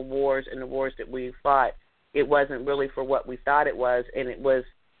actual wars and the wars that we fought, it wasn't really for what we thought it was,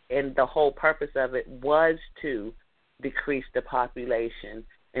 and the whole purpose of it was to decrease the population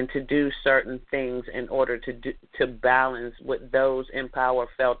and to do certain things in order to balance what those in power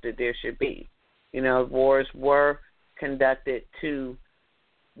felt that there should be. You know, wars were conducted to,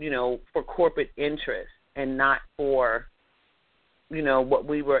 you know, for corporate interest and not for, you know, what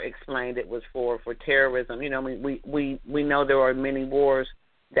we were explained it was for terrorism. You know, I mean, we know there are many wars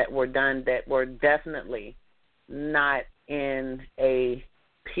that were done that were definitely not in a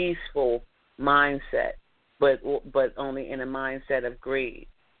peaceful mindset, but only in a mindset of greed.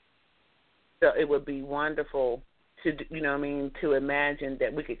 So it would be wonderful to, you know what I mean, to imagine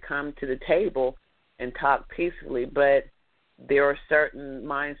that we could come to the table and talk peacefully, but there are certain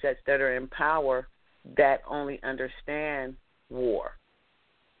mindsets that are in power that only understand war,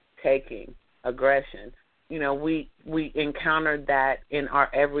 taking, aggression. You know, we encountered that in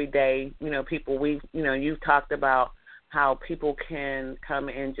our everyday, you know, people you've talked about how people can come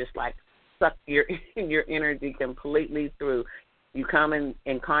and just like suck your energy completely through. You come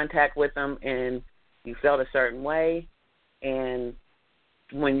in contact with them and you felt a certain way, and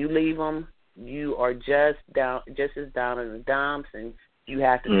when you leave them, you are just as down in the dumps, and you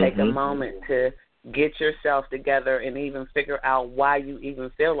have to take a moment to get yourself together and even figure out why you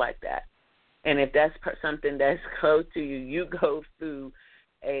even feel like that. And if that's something that's close to you, you go through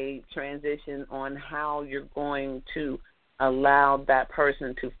a transition on how you're going to allow that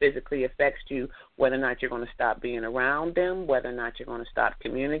person to physically affect you, whether or not you're going to stop being around them, whether or not you're going to stop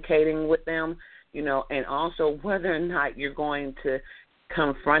communicating with them, you know, and also whether or not you're going to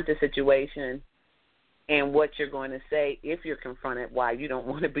confront the situation and what you're going to say if you're confronted why you don't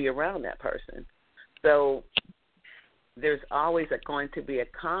want to be around that person. So there's always going to be a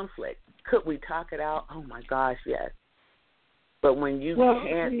conflict. Could we talk it out? Oh, my gosh, yes. But when you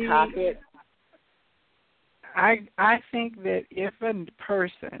can't talk it. I think that if a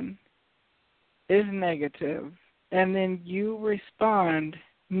person is negative and then you respond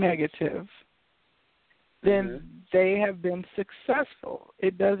negative, then they have been successful.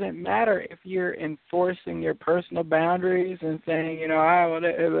 It doesn't matter if you're enforcing your personal boundaries and saying, you know,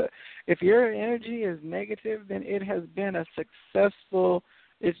 if your energy is negative, then it has been a successful,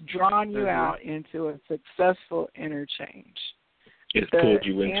 it's drawn you out into a successful interchange. It's pulled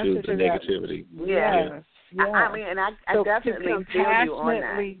you into the negativity. Yes. Yeah. I mean, and I definitely feel you on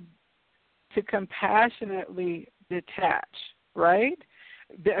that. To compassionately detach, right?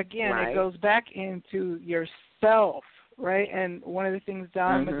 Again, It goes back into yourself, right? And one of the things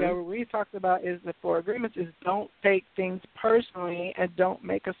Don McGilvery talks about is the 4 agreements is don't take things personally and don't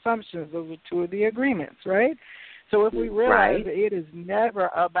make assumptions. Those are 2 of the agreements, right? So if we realize that it is never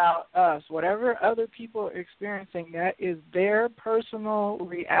about us, whatever other people are experiencing, that is their personal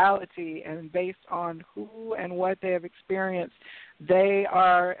reality, and based on who and what they have experienced, they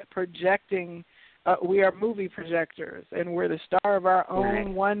are projecting. We are movie projectors, and we're the star of our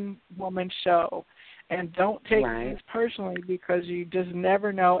own one-woman show. And don't take things personally because you just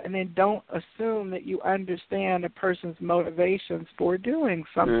never know, and then don't assume that you understand a person's motivations for doing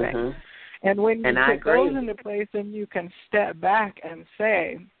something. And when you put those into place, then you can step back and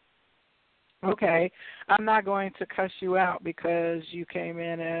say, okay, I'm not going to cuss you out because you came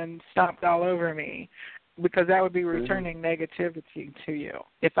in and stomped all over me, because that would be returning negativity to you.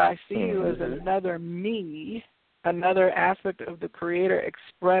 If I see you as another me, another aspect of the Creator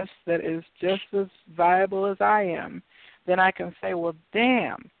expressed that is just as viable as I am, then I can say, well,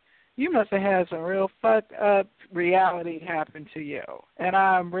 damn, you must have had some real fucked up reality happen to you. And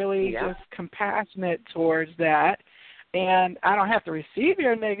I'm really just compassionate towards that. And I don't have to receive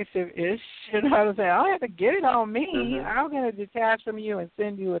your negative-ish. You know what I'm saying? I don't have to get it on me. I'm going to detach from you and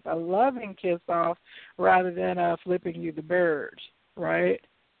send you with a loving kiss off rather than flipping you the bird, right?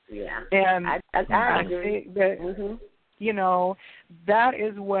 Yeah. And I think that, you know, that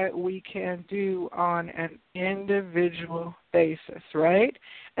is what we can do on an individual basis, right?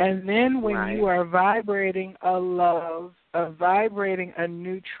 And then when you are vibrating a love, vibrating a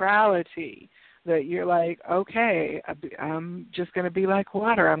neutrality, that you're like, okay, I'm just going to be like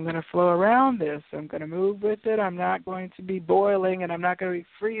water. I'm going to flow around this. I'm going to move with it. I'm not going to be boiling, and I'm not going to be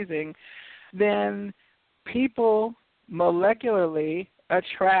freezing. Then people, molecularly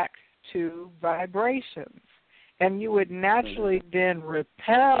attract to vibrations. And you would naturally then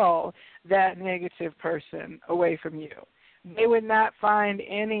repel that negative person away from you. They would not find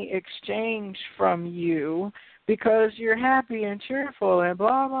any exchange from you because you're happy and cheerful and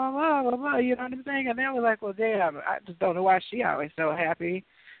blah, blah, blah, blah, blah. You know what I'm saying? And they were like, well, damn, I just don't know why she always so happy.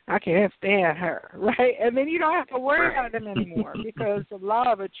 I can't stand her, right? And then you don't have to worry about them anymore because the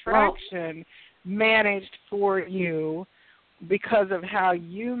law of attraction managed for you because of how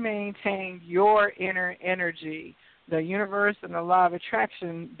you maintain your inner energy. The universe and the law of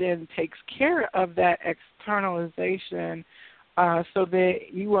attraction then takes care of that externalization so that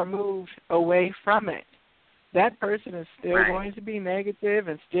you are moved away from it. That person is still going to be negative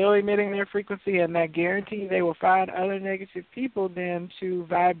and still emitting their frequency, and that guarantee they will find other negative people then to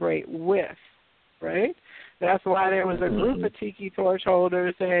vibrate with, right? That's why there was a group of tiki torch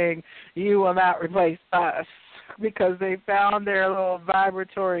holders saying, you will not replace us, because they found their little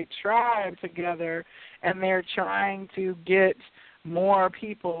vibratory tribe together, and they're trying to get more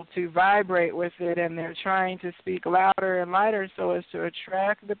people to vibrate with it, and they're trying to speak louder and lighter so as to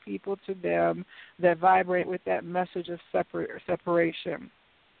attract the people to them that vibrate with that message of separation.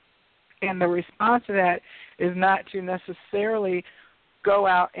 And the response to that is not to necessarily go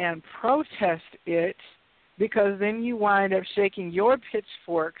out and protest it, because then you wind up shaking your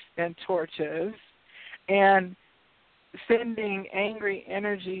pitchforks and torches and sending angry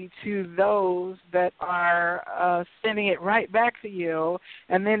energy to those that are sending it right back to you,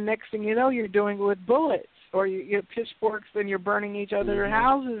 and then next thing you know, you're doing it with bullets or your pitchforks, and you're burning each other's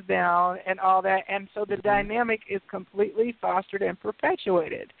houses down and all that, and so the dynamic is completely fostered and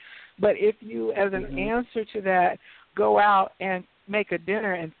perpetuated. But if you, as an answer to that, go out and make a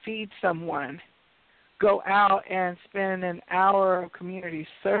dinner and feed someone, go out and spend an hour of community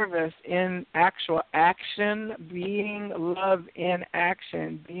service in actual action, being love in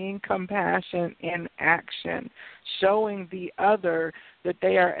action, being compassion in action, showing the other that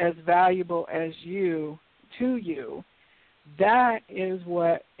they are as valuable as you to you, that is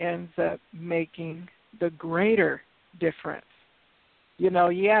what ends up making the greater difference. You know,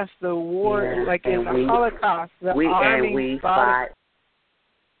 yes, the war, like in the Holocaust, the army fought.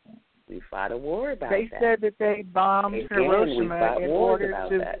 We fought a war about that. They said that they bombed Hiroshima in order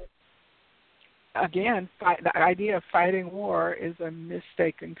to, again, the idea of fighting war is a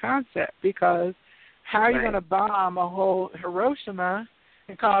mistaken concept, because how are you going to bomb a whole Hiroshima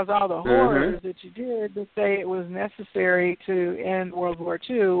and cause all the horrors that you did to say it was necessary to end World War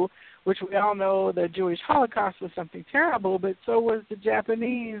II, which we all know the Jewish Holocaust was something terrible, but so was the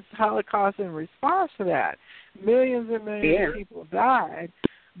Japanese Holocaust in response to that. Millions and millions of people died.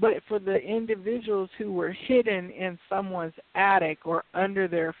 But for the individuals who were hidden in someone's attic or under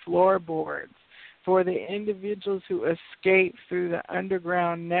their floorboards, for the individuals who escaped through the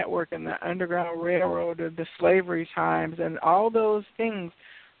underground network and the underground railroad of the slavery times and all those things,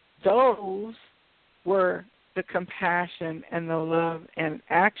 those were the compassion and the love and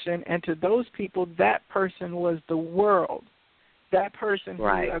action. And to those people, that person was the world. That person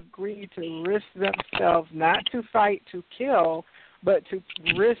who agreed to risk themselves, not to fight, to kill, but to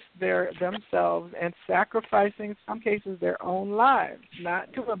risk themselves and sacrificing, in some cases, their own lives,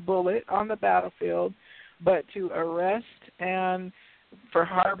 not to a bullet on the battlefield, but to arrest and for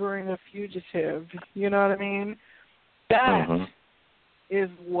harboring a fugitive. You know what I mean? That is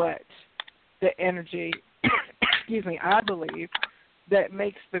what the energy, I believe, that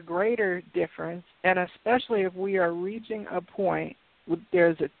makes the greater difference, and especially if we are reaching a point,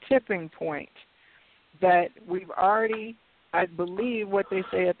 there's a tipping point that we've already, I believe what they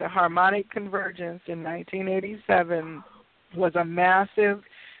say at the Harmonic Convergence in 1987 was a massive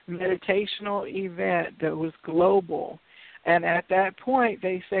meditational event that was global. And at that point,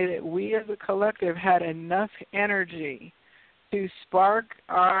 they say that we as a collective had enough energy to spark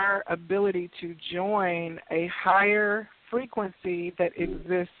our ability to join a higher frequency that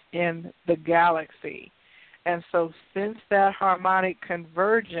exists in the galaxy. And so since that harmonic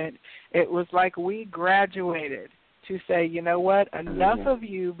convergent, it was like we graduated to say, you know what, enough of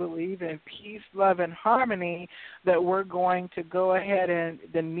you believe in peace, love, and harmony that we're going to go ahead and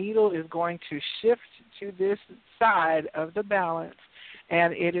the needle is going to shift to this side of the balance,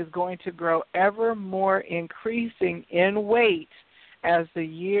 and it is going to grow ever more increasing in weight as the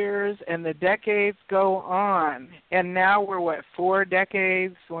years and the decades go on. And now we're, 4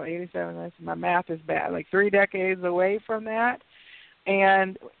 decades? Well, 87, my math is bad, like 3 decades away from that.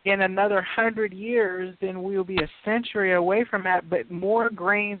 And in another 100 years, then we'll be a century away from that, but more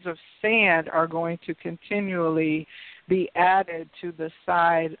grains of sand are going to continually be added to the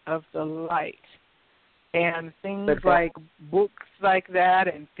side of the light. And things like books like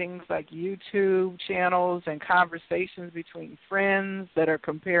that and things like YouTube channels and conversations between friends that are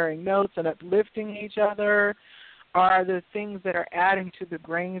comparing notes and uplifting each other are the things that are adding to the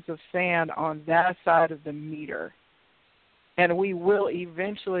grains of sand on that side of the meter. And we will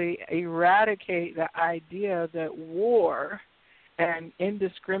eventually eradicate the idea that war and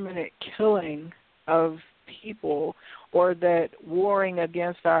indiscriminate killing of people, or that warring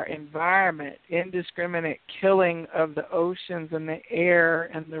against our environment, indiscriminate killing of the oceans and the air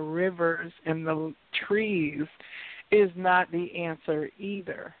and the rivers and the trees is not the answer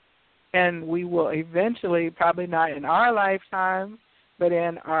either. And we will eventually, probably not in our lifetime, but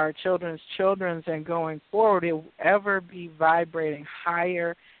in our children's and going forward, it will ever be vibrating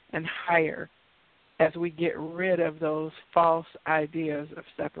higher and higher as we get rid of those false ideas of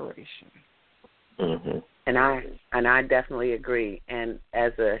separation. Mm-hmm. And I definitely agree. And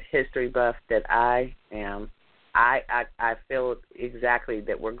as a history buff that I am, I feel exactly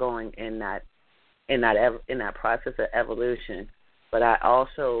that we're going in that process of evolution. But I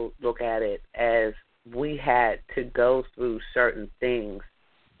also look at it as we had to go through certain things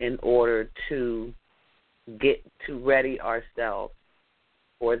in order to get to ready ourselves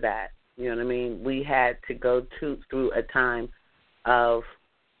for that. You know what I mean? We had to go through a time of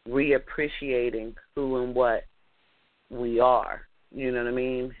reappreciating who and what we are. You know what I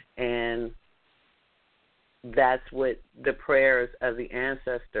mean? And that's what the prayers of the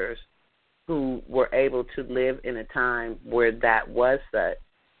ancestors who were able to live in a time where that was such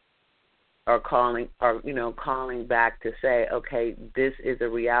are calling back to say, okay, this is a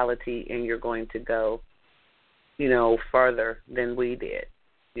reality and you're going to go, further than we did.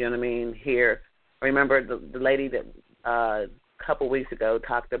 You know what I mean? Here, remember the lady that a couple weeks ago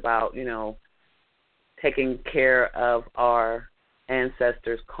talked about, taking care of our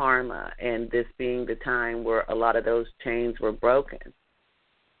ancestors' karma, and this being the time where a lot of those chains were broken.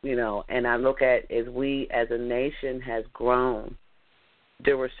 And I look at as we as a nation has grown,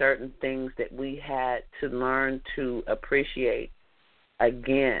 there were certain things that we had to learn to appreciate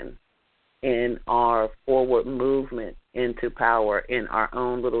again in our forward movement into power in our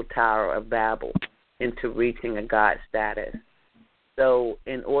own little Tower of Babel into reaching a God status. So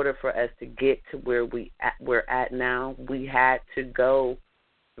in order for us to get to where we're at now, we had to go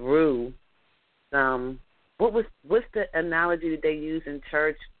through some, what's the analogy that they use in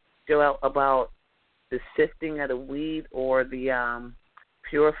church, Joelle, about the sifting of the wheat or the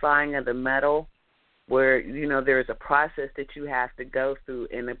purifying of the metal, where, there's a process that you have to go through,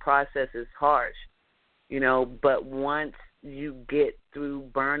 and the process is harsh, but once you get through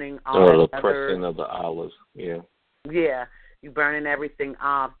burning all the pressing of the olives, yeah, you burning everything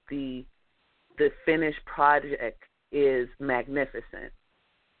off, the finished project is magnificent.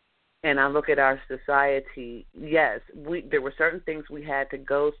 And I look at our society, yes, there were certain things we had to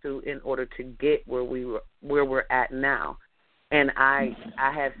go through in order to get where we're at now. And I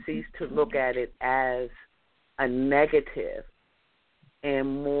have ceased to look at it as a negative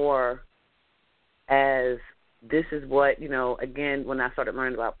and more as this is what, again, when I started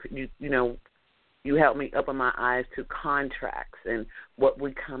learning about, you helped me open my eyes to contracts and what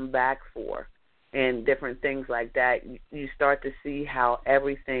we come back for and different things like that. You start to see how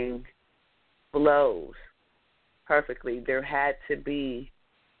everything flows perfectly. There had to be,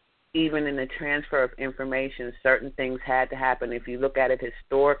 even in the transfer of information, certain things had to happen. If you look at it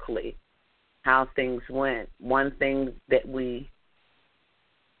historically, how things went, one thing that we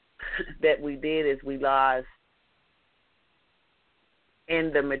did is we lost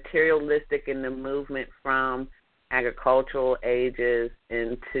in the materialistic, in the movement from agricultural ages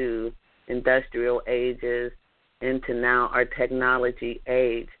into industrial ages into now our technology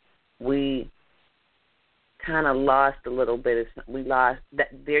age. We kind of lost a little bit. We lost that.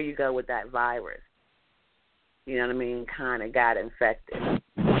 There you go with that virus. You know what I mean? Kind of got infected.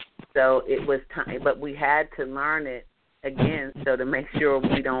 So it was time, but we had to learn it again, so to make sure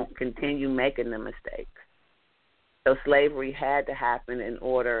we don't continue making the mistakes. So slavery had to happen in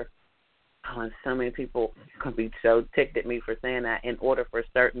order. Oh, and so many people could be so ticked at me for saying that. In order for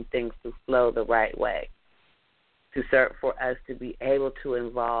certain things to flow the right way, for us to be able to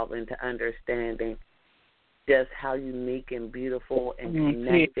evolve into understanding just how unique and beautiful and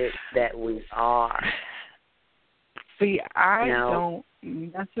connected that we are. See, I don't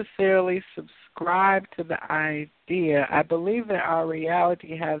necessarily subscribe to the idea. I believe that our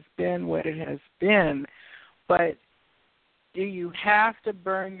reality has been what it has been, but do you have to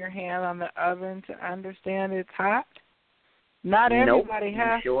burn your hand on the oven to understand it's hot? Not everybody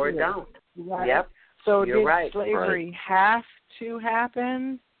has sure to. Don't. Right? Yep. So You're did right. slavery have to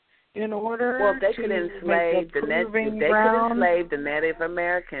happen? in order? Well, if they could enslave the Native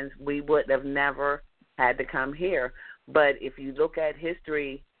Americans, we would have never had to come here. But if you look at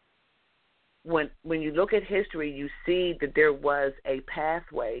history, when you look at history, you see that there was a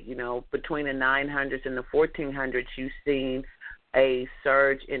pathway. You know, between the 900s and the 1400s, you've seen a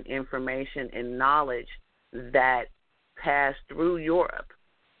surge in information and knowledge that passed through Europe.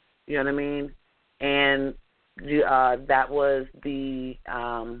 You know what I mean? And that was the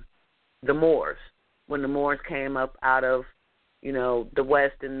Moors. When the Moors came up out of, you know, the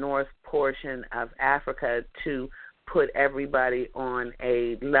west and north portion of Africa to put everybody on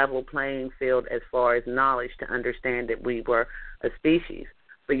a level playing field as far as knowledge to understand that we were a species.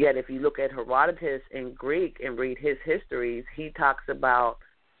 But yet if you look at Herodotus in Greek and read his histories, he talks about,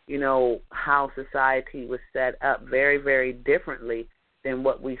 you know, how society was set up very, very differently than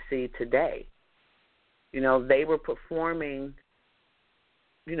what we see today. You know, they were performing,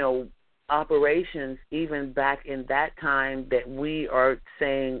 you know, operations even back in that time that we are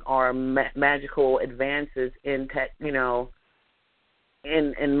saying are magical advances in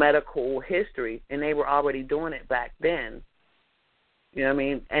in medical history, and they were already doing it back then. You know what I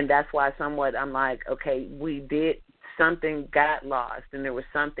mean? And that's why somewhat I'm like, okay, something got lost, and there was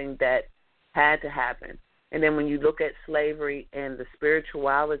something that had to happen. And then when you look at slavery and the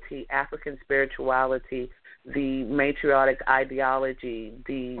spirituality, African spirituality, the matriarchic ideology,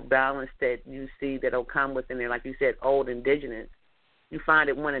 the balance that you see that will come within there, like you said, old indigenous, you find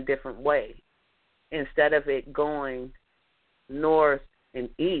it went a different way. Instead of it going north and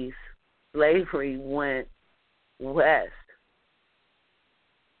east, slavery went west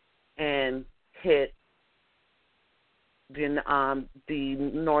and hit the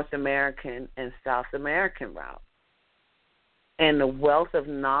North American and South American route. And the wealth of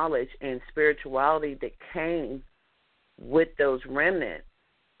knowledge and spirituality that came with those remnants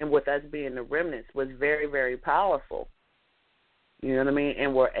and with us being the remnants was very, very powerful. You know what I mean?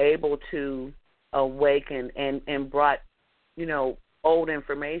 And we're able to awaken and brought, you know, old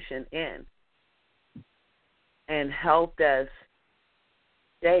information in and helped us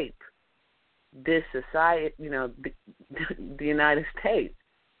shape this society, you know, the United States,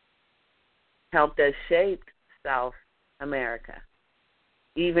 helped us shape South America,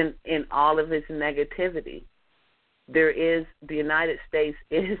 even in all of its negativity. The United States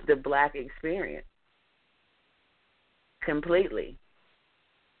is the black experience completely.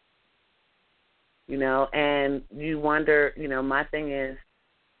 You know, and you wonder, you know, my thing is,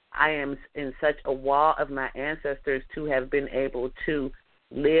 I am in such a awe of my ancestors to have been able to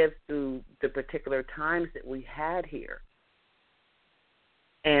live through the particular times that we had here.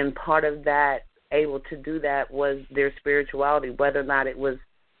 And part of that, able to do that, was their spirituality, whether or not it was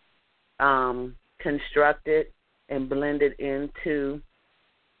constructed and blended into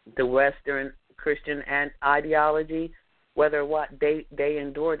the Western Christian ideology, whether or what they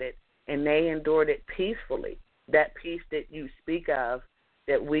endured it, and they endured it peacefully. That peace that you speak of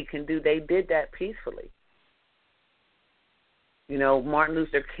that we can do, they did that peacefully. You know, Martin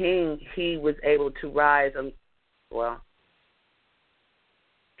Luther King, he was able to rise,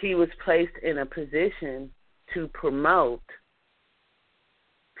 he was placed in a position to promote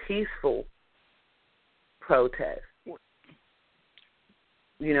peaceful protest.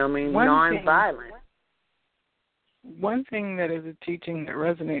 You know what I mean? Nonviolent. One thing that is a teaching that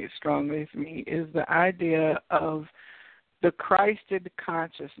resonates strongly with me is the idea of the Christed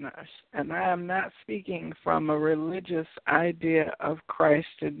consciousness. And I am not speaking from a religious idea of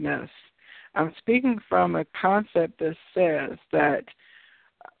Christedness. I'm speaking from a concept that says that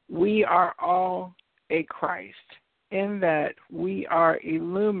we are all a Christ, in that we are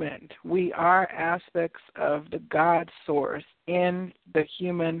illumined. We are aspects of the God source in the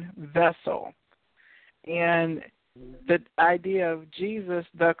human vessel. And the idea of Jesus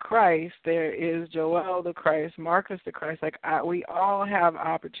the Christ, there is Joelle the Christ, Marcus the Christ, we all have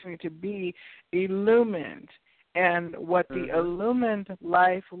opportunity to be illumined. And what the illumined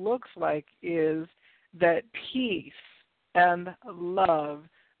life looks like is that peace and love,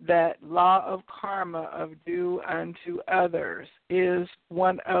 that law of karma, of do unto others, is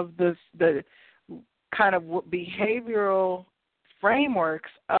one of the kind of behavioral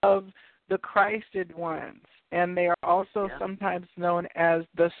frameworks of the Christed ones. And they are also sometimes known as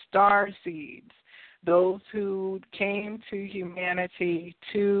the star seeds, those who came to humanity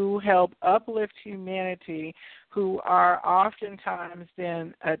to help uplift humanity, who are oftentimes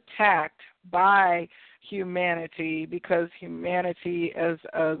then attacked by humanity because humanity as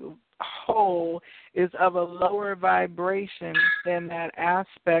a whole is of a lower vibration than that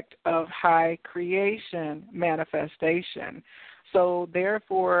aspect of high creation manifestation. So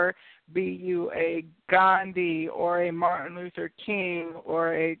therefore, be you a Gandhi or a Martin Luther King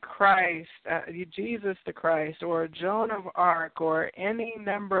or a Christ, Jesus the Christ, or Joan of Arc, or any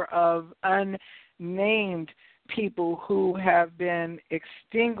number of unnamed people who have been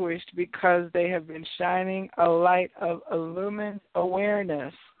extinguished because they have been shining a light of illumined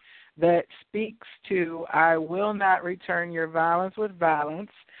awareness that speaks to, I will not return your violence with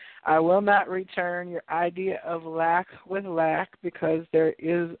violence. I will not return your idea of lack with lack, because there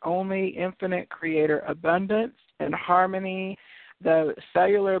is only infinite creator abundance and harmony. The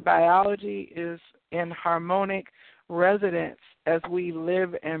cellular biology is in harmonic resonance as we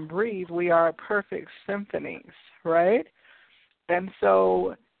live and breathe. We are perfect symphonies, right? And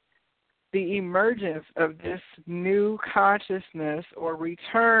so the emergence of this new consciousness, or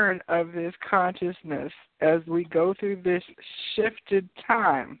return of this consciousness as we go through this shifted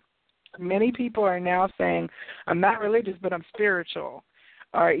time. Many people are now saying, I'm not religious, but I'm spiritual.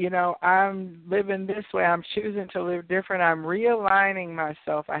 Or, I'm living this way. I'm choosing to live different. I'm realigning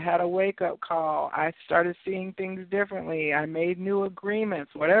myself. I had a wake-up call. I started seeing things differently. I made new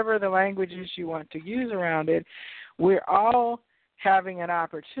agreements. Whatever the language is you want to use around it, we're all having an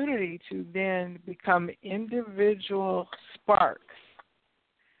opportunity to then become individual sparks.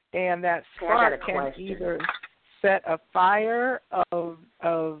 And that spark can either set a fire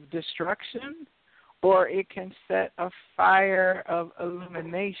of destruction, or it can set a fire of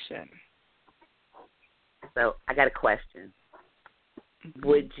illumination. So I got a question.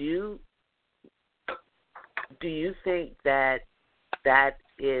 Do you think that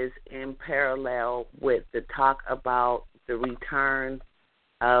is in parallel with the talk about the return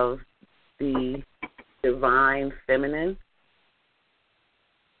of the divine feminine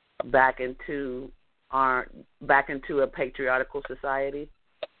back into a patriarchal society?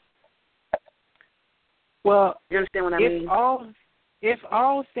 Well, you understand what I mean? If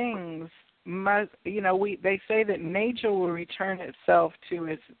all things must, they say that nature will return itself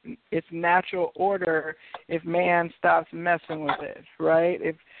to its natural order if man stops messing with it, right?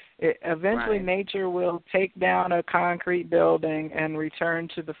 Eventually right. Nature will take down a concrete building and return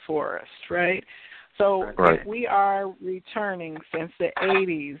to the forest, right? So if we are returning since the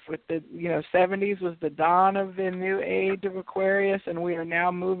 80s, with the 70s was the dawn of the new age of Aquarius, and we are now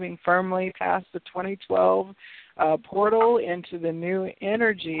moving firmly past the 2012 portal into the new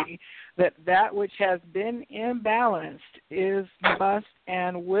energy, that which has been imbalanced must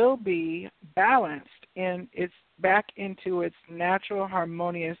and will be balanced back into its natural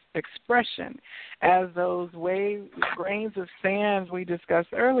harmonious expression. As those grains of sand we discussed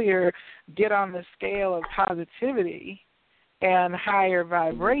earlier get on the scale of positivity and higher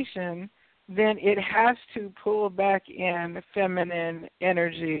vibration, then it has to pull back in feminine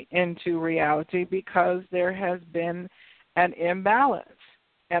energy into reality, because there has been an imbalance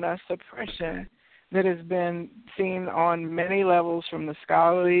and a suppression that has been seen on many levels, from the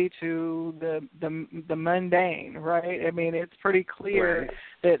scholarly to the mundane, right? I mean, it's pretty clear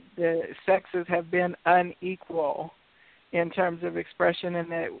that the sexes have been unequal in terms of expression,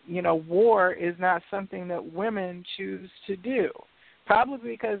 and that, war is not something that women choose to do.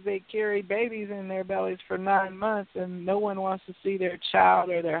 Probably because they carry babies in their bellies for 9 months, and no one wants to see their child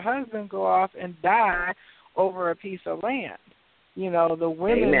or their husband go off and die over a piece of land. The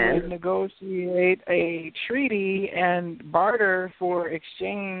women would negotiate a treaty and barter for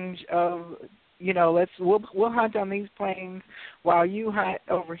exchange of, we'll hunt on these plains while you hunt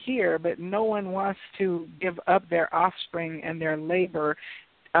over here, but no one wants to give up their offspring and their labor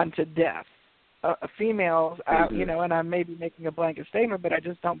unto death. Females, and I may be making a blanket statement, but I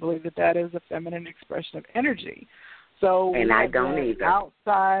just don't believe that is a feminine expression of energy. So and I don't either.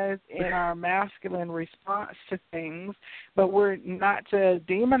 Outsized in our masculine response to things, but we're not to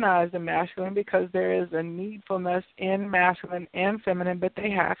demonize the masculine, because there is a needfulness in masculine and feminine, but they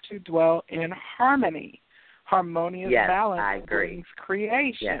have to dwell in harmony. Harmonious balance brings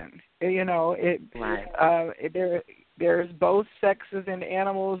creation. Yes, there's both sexes in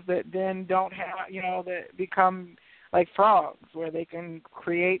animals that then don't have, that become like frogs, where they can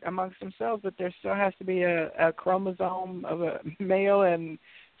create amongst themselves, but there still has to be a chromosome of a male and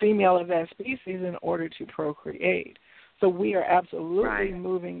female of that species in order to procreate. So we are absolutely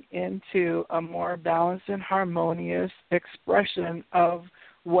moving into a more balanced and harmonious expression of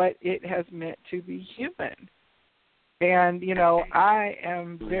what it has meant to be human. And, I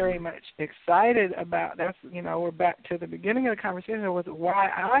am very much excited about that's, we're back to the beginning of the conversation with why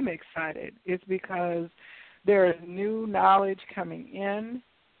I'm excited. It's because there is new knowledge coming in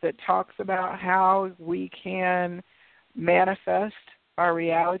that talks about how we can manifest our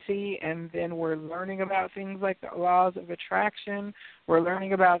reality, and then we're learning about things like the laws of attraction. We're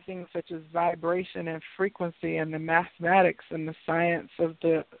learning about things such as vibration and frequency and the mathematics and the science of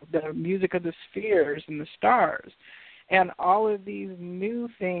the music of the spheres and the stars. And all of these new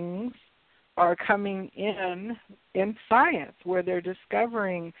things are coming in science, where they're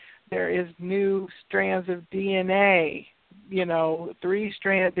discovering there is new strands of DNA,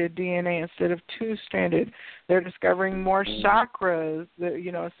 3-stranded DNA instead of 2-stranded. They're discovering more chakras,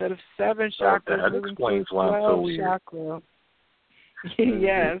 instead of 7 chakras. That explains why I'm so weird. Chakra.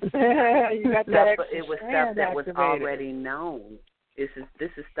 Yes. You got that. It was stuff that was already known. This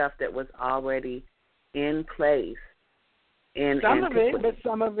is stuff that was already in place. Some of it, but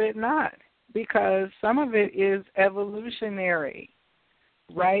some of it not, because some of it is evolutionary.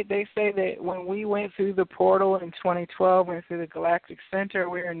 Right? They say that when we went through the portal in 2012, went through the galactic center,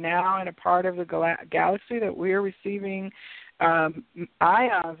 we are now in a part of the galaxy that we are receiving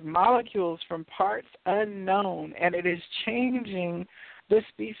ions, molecules from parts unknown, and it is changing the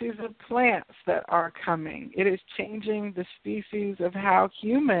species of plants that are coming. It is changing the species of how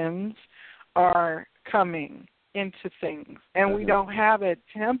humans are coming into things, and we don't have a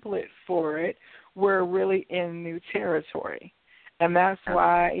template for it. We're really in new territory. And that's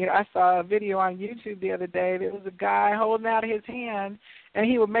why, I saw a video on YouTube the other day. There was a guy holding out his hand, and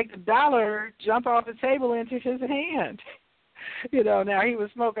he would make the dollar jump off the table into his hand. Now he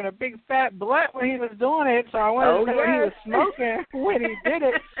was smoking a big fat blunt when he was doing it, so I wanted to know what he was smoking when he did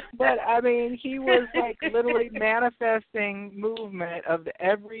it. But, he was like literally manifesting movement of the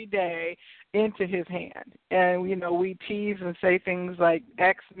everyday into his hand. And, we tease and say things like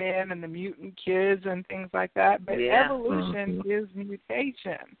X-Men and the mutant kids and things like that. But evolution is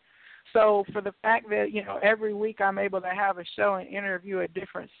mutation. So for the fact that, every week I'm able to have a show and interview a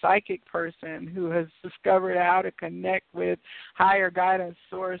different psychic person who has discovered how to connect with higher guidance,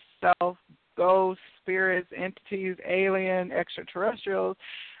 source, self, ghosts, spirits, entities, alien, extraterrestrials.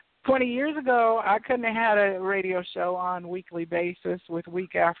 20 years ago, I couldn't have had a radio show on a weekly basis with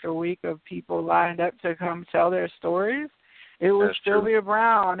week after week of people lined up to come tell their stories. It was Sylvia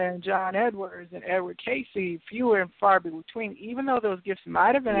Brown and John Edwards and Edward Casey, few and far between. Even though those gifts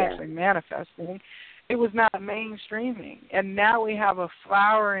might have been actually manifesting, it was not mainstreaming. And now we have a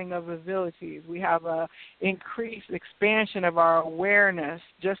flowering of abilities. We have a increased expansion of our awareness,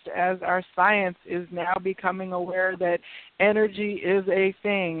 just as our science is now becoming aware that energy is a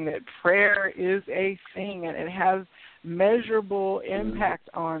thing, that prayer is a thing, and it has measurable impact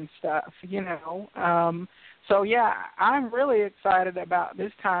on stuff, So, I'm really excited about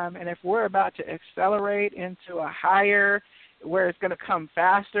this time, and if we're about to accelerate into a higher, where it's going to come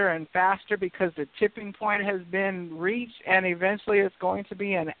faster and faster because the tipping point has been reached, and eventually it's going to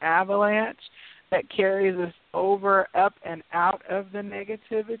be an avalanche that carries us over, up, and out of the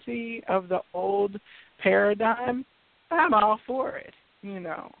negativity of the old paradigm, I'm all for it,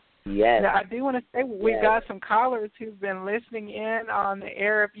 Yes. Now, I do want to say we've got some callers who've been listening in on the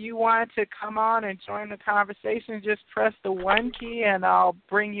air. If you want to come on and join the conversation, just press the 1 key, and I'll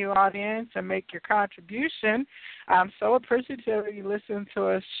bring you on in to make your contribution. I'm so appreciative you listened to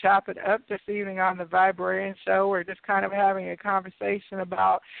us chop it up this evening on the Viberarian Show. We're just kind of having a conversation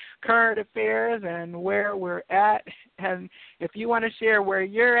about current affairs and where we're at. And if you want to share where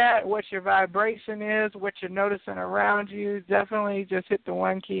you're at, what your vibration is, what you're noticing around you, definitely just hit the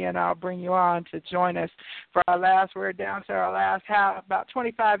 1 key, and I'll bring you on to join us for our last. We're down to our last about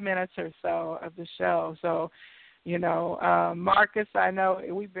 25 minutes or so of the show. So, Marcus, I know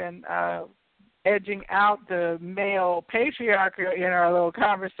we've been edging out the male patriarchy in our little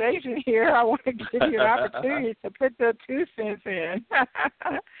conversation here. I want to give you an opportunity to put the 2 cents in.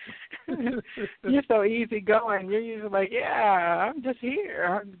 You're so easy going. You're usually like, I'm just here.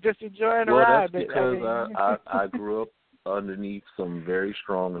 I'm just enjoying the ride. That's because I grew up underneath some very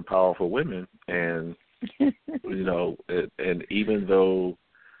strong and powerful women, and and even though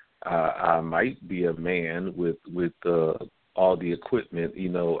I might be a man with all the equipment,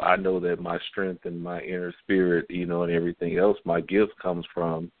 I know that my strength and my inner spirit, and everything else, my gift comes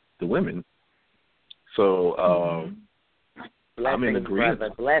from the women. So I'm in agreement.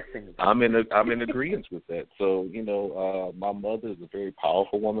 I'm in agreement with that. So my mother is a very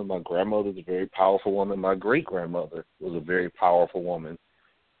powerful woman. My grandmother is a very powerful woman. My great grandmother was a very powerful woman.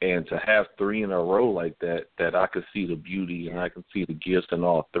 And to have 3 in a row like that I could see the beauty and I can see the gifts in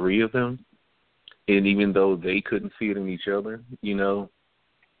all 3 of them. And even though they couldn't see it in each other,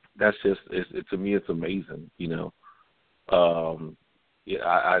 that's just to me it's amazing.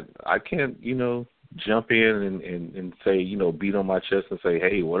 I can't jump in and say, beat on my chest and say,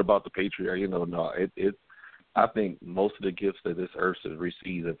 hey, what about the patriarchy? No, I think most of the gifts that this earth has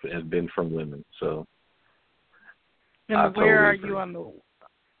received have been from women. So, and where are you on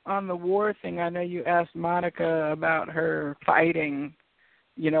the war thing? I know you asked Monica about her fighting.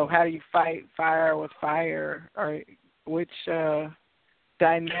 How do you fight fire with fire, or which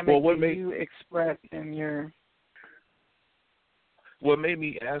dynamic do you express in your? What made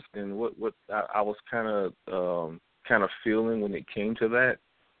me asking what I was kind of feeling when it came to that.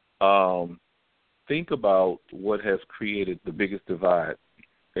 Think about what has created the biggest divide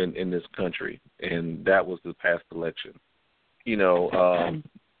in this country, and that was the past election.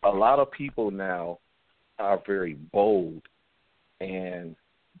 A lot of people now are very bold and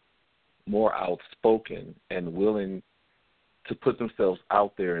more outspoken and willing to put themselves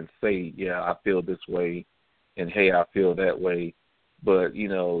out there and say, yeah, I feel this way, and hey, I feel that way. But,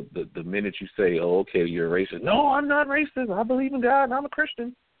 the minute you say, oh, okay, you're a racist, no, I'm not racist, I believe in God, and I'm a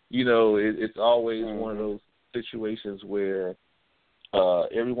Christian. It's always one of those situations where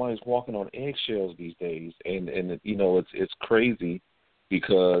everyone is walking on eggshells these days, and it's crazy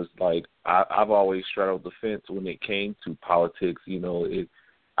because, like, I've always straddled the fence when it came to politics.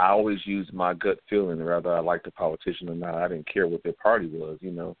 I always used my gut feeling, whether I liked the politician or not. I didn't care what their party was,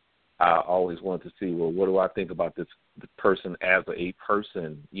 I always wanted to see, well, what do I think about the person as a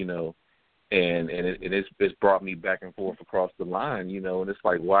person, and it's brought me back and forth across the line, and it's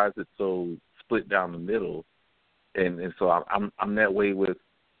like, why is it so split down the middle? And so I'm that way with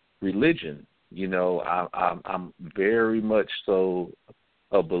religion, I'm very much so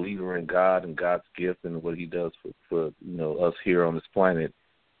a believer in God and God's gift and what He does for us here on this planet,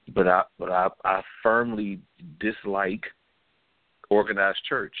 but I firmly dislike organized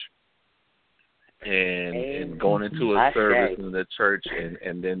church. And going into a service in the church,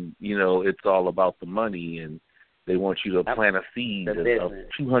 and then it's all about the money, and they want you to plant a seed of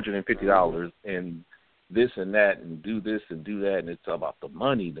 $250 and this and that, and do this and do that, and it's all about the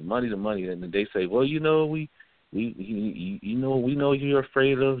money, and then they say, well, we know you're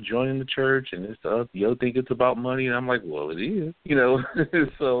afraid of joining the church, and it's you think it's about money, and I'm like, well, it is,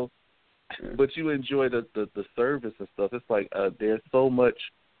 so, but you enjoy the service and stuff. It's like there's so much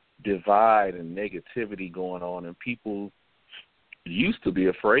divide and negativity going on, and people used to be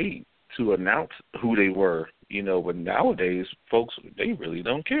afraid to announce who they were, but nowadays folks, they really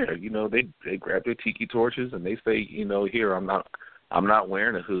don't care. They grab their tiki torches and they say, here, I'm not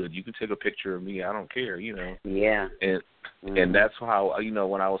wearing a hood, you can take a picture of me, I don't care, Yeah. And that's how,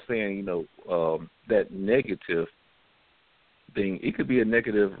 when I was saying, that negative thing, it could be a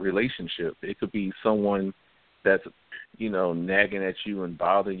negative relationship, it could be someone that's nagging at you and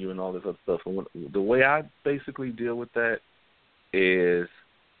bothering you and all this other stuff. And the way I basically deal with that is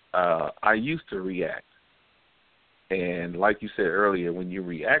I used to react. And like you said earlier, when you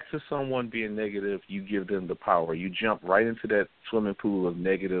react to someone being negative, you give them the power. You jump right into that swimming pool of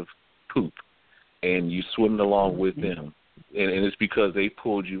negative poop, and you swim along with them. And it's because they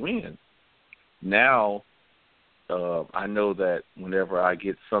pulled you in. Now, I know that whenever I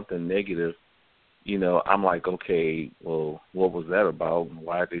get something negative, I'm like, okay, well, what was that about? And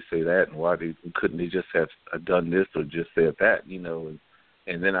why did they say that? And couldn't they just have done this or just said that?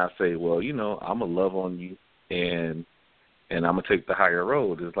 And then I say, well, I'm gonna love on you, and I'm gonna take the higher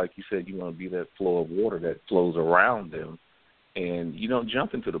road. It's like you said, you want to be that flow of water that flows around them, and you don't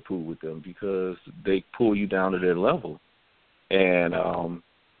jump into the pool with them because they pull you down to their level. And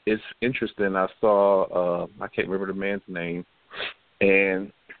it's interesting. I saw I can't remember the man's name,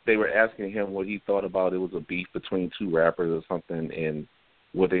 and they were asking him what he thought about it was a beef between two rappers or something, and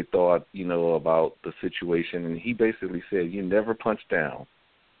what they thought, about the situation. And he basically said, you never punch down.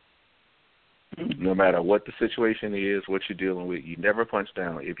 No matter what the situation is, what you're dealing with, you never punch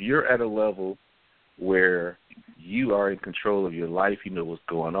down. If you're at a level where you are in control of your life, you know what's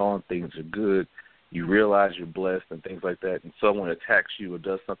going on, things are good, you realize you're blessed and things like that, and someone attacks you or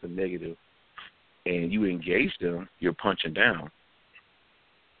does something negative, and you engage them, you're punching down.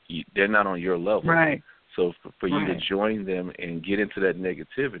 They're not on your level. Right. So for you to join them and get into that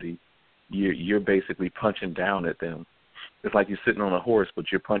negativity, you're basically punching down at them. It's like you're sitting on a horse, but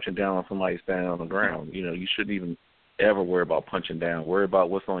you're punching down on somebody standing on the ground. You shouldn't even ever worry about punching down. Worry about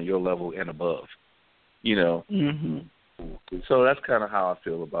what's on your level and above. Mm-hmm. So that's kind of how I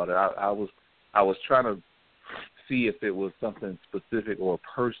feel about it. I was trying to see if it was something specific or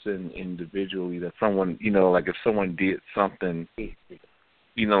a person individually that someone, like if someone did something,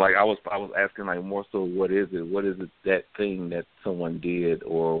 like I was asking, like, more so, what is it? What is it, that thing that someone did,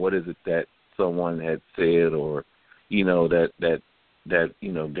 or what is it that someone had said, or that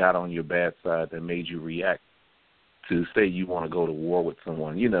got on your bad side that made you react to say you want to go to war with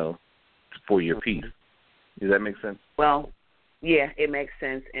someone, for your peace. Does that make sense? Well, yeah, it makes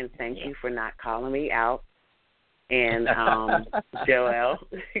sense, and thank you for not calling me out. And Joelle,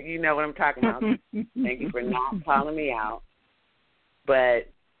 you know what I'm talking about. Thank you for not calling me out.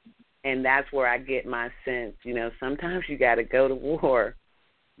 And that's where I get my sense, sometimes you got to go to war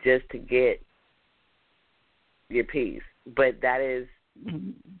just to get your peace. But that is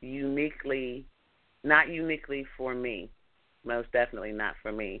not uniquely for me, most definitely not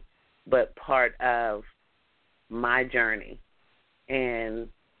for me, but part of my journey and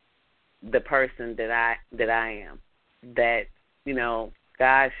the person that I am. That,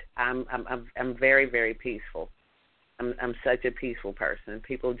 gosh, I'm very, very peaceful. I'm such a peaceful person.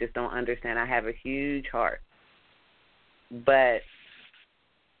 People just don't understand. I have a huge heart. But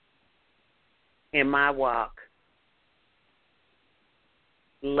in my walk,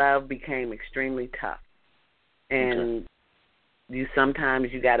 love became extremely tough. And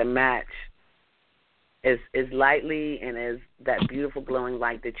sometimes you got to match as lightly and as that beautiful glowing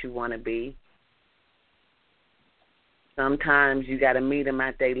light that you want to be. Sometimes you got to meet them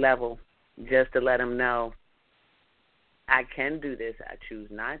at their level just to let them know, I can do this, I choose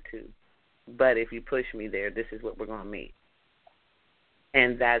not to. But if you push me there, this is what we're going to meet.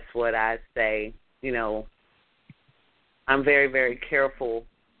 And that's what I say, I'm very, very careful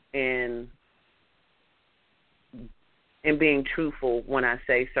in being truthful when I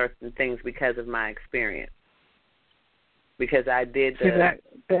say certain things because of my experience. Because I did that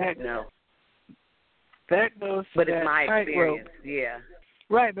goes to but it's my experience, yeah.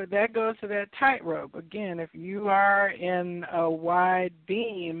 Right, but that goes to that tightrope. Again, if you are in a wide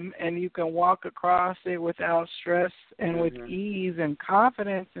beam and you can walk across it without stress and with ease and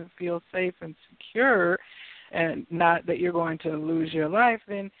confidence and feel safe and secure, and not that you're going to lose your life,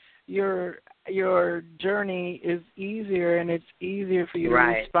 then your journey is easier, and it's easier for you to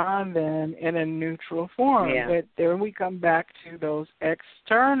respond then in a neutral form. Yeah. But then we come back to those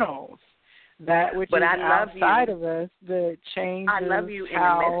externals. That which is outside of us, the changes. I love you in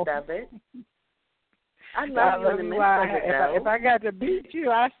how, the midst of it. I love you in the midst of it, though. If I got to beat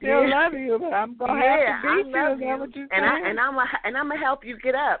you, I still love you, but I'm gonna have to beat you. Is that what you're saying? And I'm gonna help you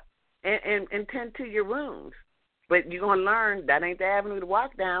get up and tend to your wounds. But you're gonna learn that ain't the avenue to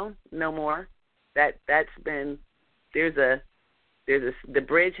walk down no more. That's been the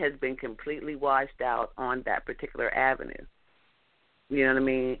bridge has been completely washed out on that particular avenue. You know what I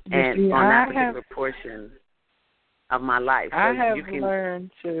mean? And on that particular portion of my life. So I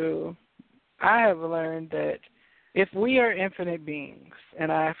have learned that if we are infinite beings,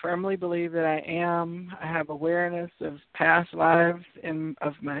 and I firmly believe that I am, I have awareness of past lives and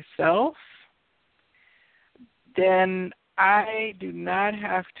of myself, then I do not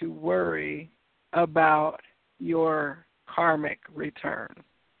have to worry about your karmic return.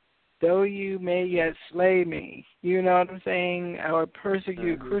 Though you may yet slay me, you know what I'm saying, or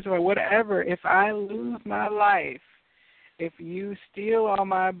persecute, crucify, whatever, if I lose my life, if you steal all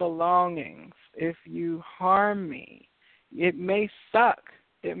my belongings, if you harm me, it may suck.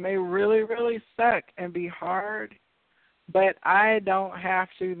 It may really, really suck and be hard, but I don't have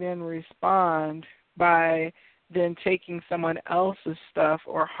to then respond by then taking someone else's stuff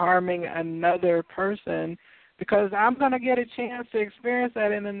or harming another person, because I'm going to get a chance to experience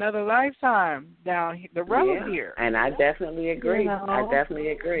that in another lifetime down the road here. And I definitely agree. I definitely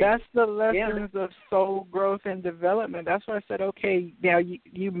agree. That's the lessons of soul growth and development. That's why I said, okay, now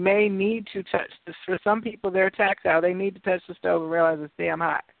you may need to touch this. For some people, they're tactile. They need to touch the stove and realize it's damn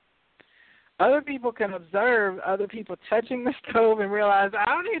hot. Other people can observe other people touching the stove and realize, I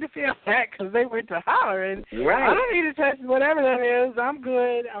don't need to feel that because they went to holler. And I don't need to touch whatever that is. I'm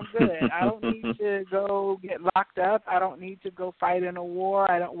good. I don't need to go get locked up. I don't need to go fight in a war.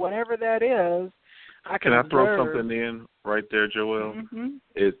 Whatever that is, I can observe. Throw something in right there, Joelle?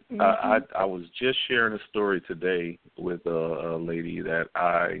 I was just sharing a story today with a lady that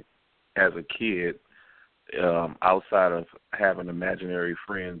I, as a kid, outside of having imaginary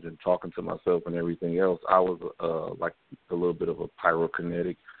friends and talking to myself and everything else, I was like a little bit of a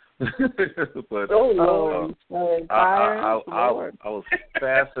pyrokinetic. But I was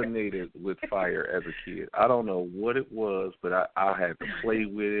fascinated with fire as a kid. I don't know what it was, but I had to play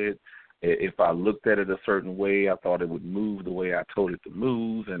with it. If I looked at it a certain way, I thought it would move the way I told it to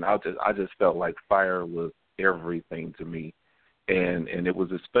move, and I just felt like fire was everything to me. And it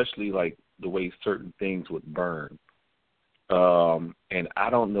was especially like the way certain things would burn. And I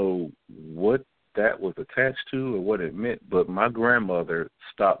don't know what that was attached to or what it meant, but my grandmother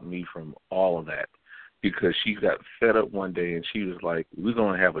stopped me from all of that because she got fed up one day and she was like, we're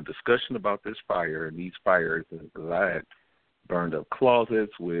going to have a discussion about this fire and these fires. Because I had burned up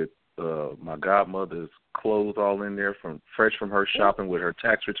closets with my godmother's clothes all in there, fresh from her shopping with her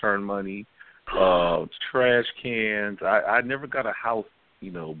tax return money, trash cans. I never got a house,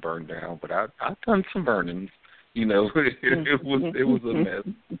 burned down, but I've done some burnings. It was a mess.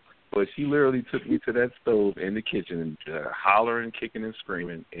 But she literally took me to that stove in the kitchen, hollering, kicking, and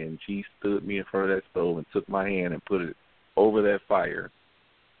screaming, and she stood me in front of that stove and took my hand and put it over that fire.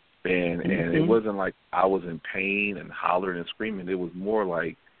 And it wasn't like I was in pain and hollering and screaming. It was more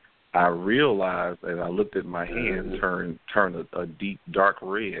like I realized as I looked at my hand turn a deep, dark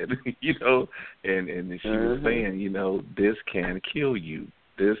red, and she was saying, this can kill you.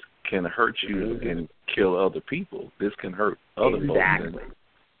 This can hurt you and kill other people. This can hurt other folks.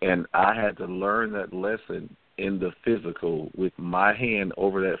 And I had to learn that lesson in the physical with my hand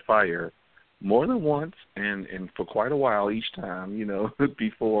over that fire more than once and for quite a while each time,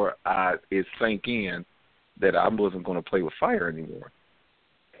 before it sank in that I wasn't going to play with fire anymore.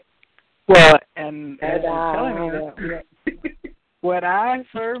 Well, and as you're telling me that, what I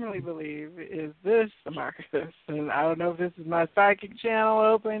firmly believe is this, Marcus, and I don't know if this is my psychic channel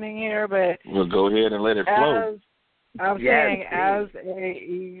opening here, but... Well, go ahead and let it flow. I'm saying as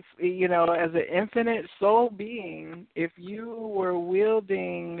as an infinite soul being, if you were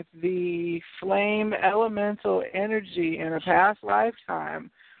wielding the flame elemental energy in a past lifetime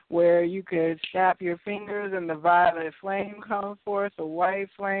where you could snap your fingers and the violet flame comes forth, a white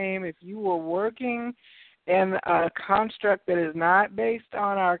flame, if you were working in a construct that is not based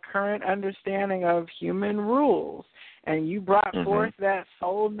on our current understanding of human rules, and you brought forth that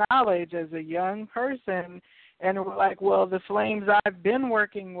soul knowledge as a young person, and we're like, well, the flames I've been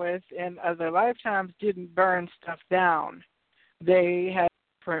working with in other lifetimes didn't burn stuff down. They had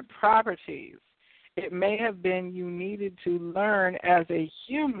different properties. It may have been you needed to learn as a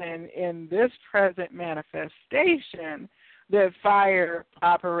human in this present manifestation that fire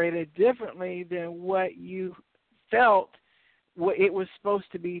operated differently than what you felt what it was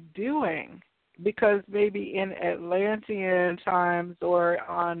supposed to be doing. Because maybe in Atlantean times or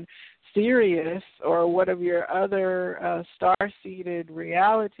on Sirius or one of your other star-seeded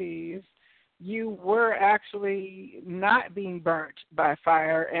realities, you were actually not being burnt by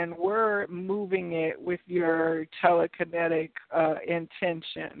fire and were moving it with your telekinetic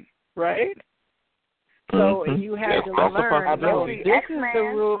intention, right? So you had to learn, this is the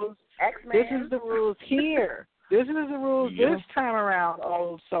rules. This is the rules here. This is the rules this time around,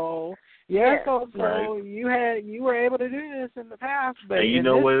 old soul. Yes, old soul. Right. You were able to do this in the past, but and you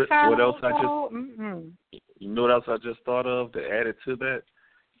know what else I just thought of to add it to that?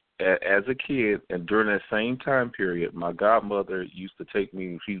 As a kid, and during that same time period, my godmother used to take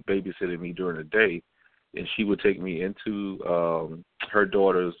me. She's babysitting me during the day, and she would take me into her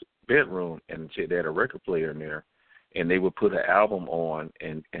daughter's bedroom, and they had a record player in there, and they would put an album on,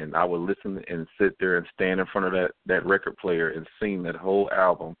 and I would listen and sit there and stand in front of that record player and sing that whole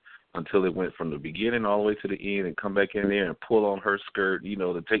album until it went from the beginning all the way to the end, and come back in there and pull on her skirt,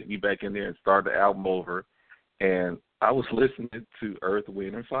 to take me back in there and start the album over. And I was listening to Earth,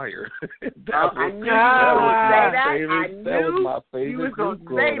 Wind, and Fire. That was my favorite group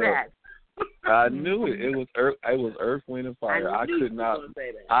growing up. I knew it. It was Earth, Wind, and Fire. I could not.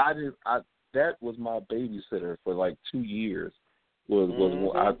 That was my babysitter for like 2 years.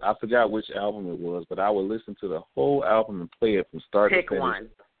 I forgot which album it was, but I would listen to the whole album and play it from start to finish. Pick one.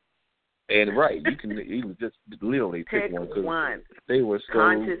 And you can just literally pick one because they were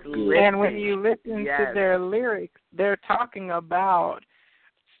so good. And when you listen to their lyrics, they're talking about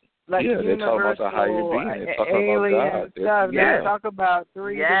they're talking about the higher being, they're talking about God. They talk about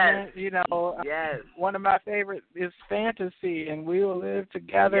three dimensions. One of my favorite is fantasy, and we will live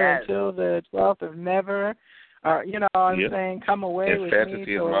together until the 12th of never. I'm saying, come away and with fantasy me is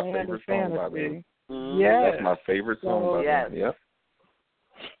to my a land favorite of song by fantasy. them. That's my favorite song by them. Yep.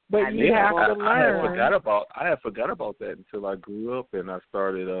 But you have to learn. I had forgot about that until I grew up and I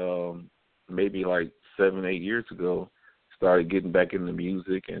started maybe like 7-8 years ago. Started getting back into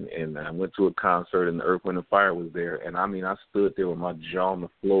music and I went to a concert and the Earth, Wind, and Fire was there. And I mean, I stood there with my jaw on the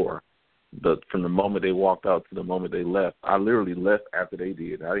floor. But from the moment they walked out to the moment they left, I literally left after they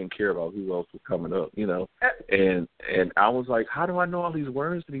did. I didn't care about who else was coming up, And I was like, how do I know all these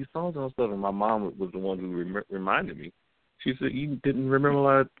words to these songs and stuff? And my mom was the one who reminded me. She said, you didn't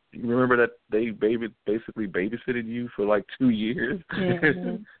remember that they basically babysitted you for like 2 years?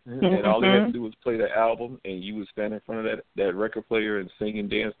 Mm-hmm. And all they had to do was play the album, and you would stand in front of that record player and sing and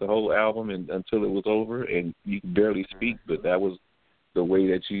dance the whole album until it was over, and you could barely speak, but that was the way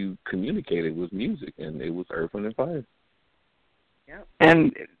that you communicated with music, and it was Earth, Wind, and Fire. Yep.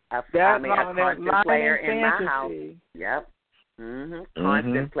 And a concert player in my house. Yep.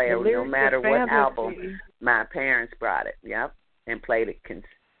 Constant player, no matter what album my parents brought it. Yep, and played it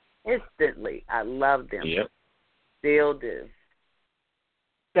consistently. I loved them. Yep, still do.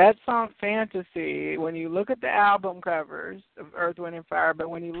 That song "Fantasy," when you look at the album covers of Earth, Wind and Fire, but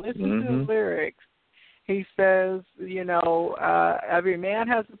when you listen to the lyrics, he says, every man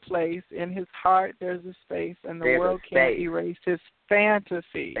has a place. In his heart there's a space, and the world can't erase his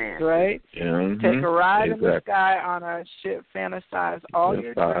fantasies, right? Take a ride in the sky on a ship, fantasize. All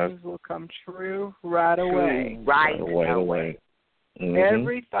your dreams will come true right away. Right away.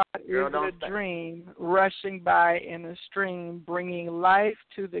 Every thought is a dream, rushing by in a stream, bringing life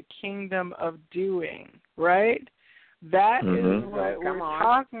to the kingdom of doing, right? That is what we're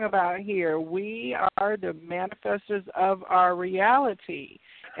talking about here. We are the manifestors of our reality,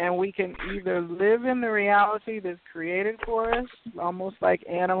 and we can either live in the reality that's created for us, almost like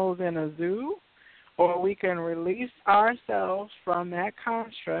animals in a zoo, or we can release ourselves from that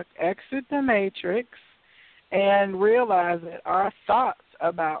construct, exit the matrix, and realize that our thoughts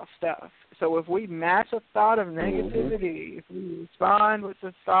about stuff. So if we match a thought of negativity, if we respond with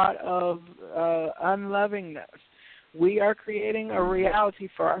a thought of unlovingness, we are creating a reality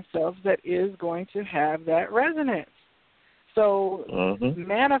for ourselves that is going to have that resonance. So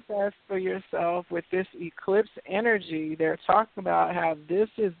manifest for yourself with this eclipse energy. They're talking about how this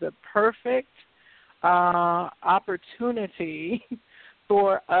is the perfect opportunity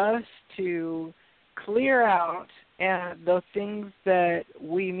for us to clear out and the things that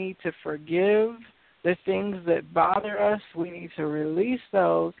we need to forgive, the things that bother us, we need to release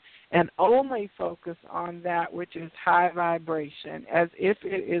those and only focus on that which is high vibration, as if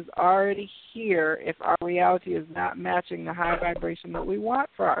it is already here if our reality is not matching the high vibration that we want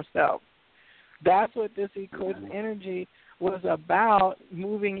for ourselves. That's what this eclipse energy was about,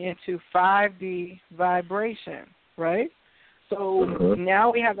 moving into 5D vibration, right? So now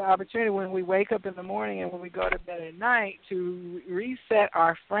we have the opportunity when we wake up in the morning and when we go to bed at night to reset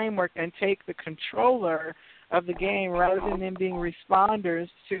our framework and take the controller of the game rather than them being responders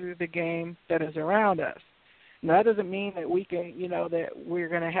to the game that is around us. Now, that doesn't mean that we can, that we're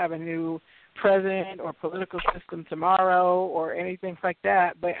going to have a new president or political system tomorrow or anything like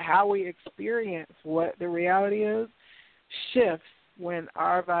that, but how we experience what the reality is shifts when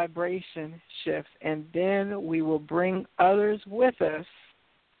our vibration shifts, and then we will bring others with us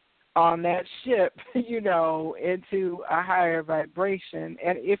on that ship, into a higher vibration.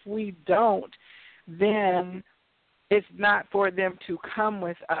 And if we don't, then it's not for them to come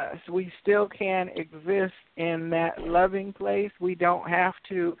with us. We still can exist in that loving place. We don't have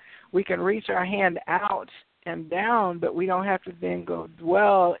to. We can reach our hand out and down, but we don't have to then go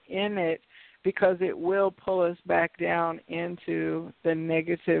dwell in it, because it will pull us back down into the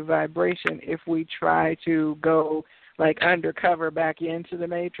negative vibration if we try to go like undercover back into the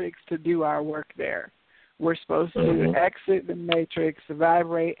matrix to do our work there. We're supposed to exit the matrix,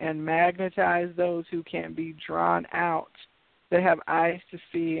 vibrate, and magnetize those who can be drawn out, that have eyes to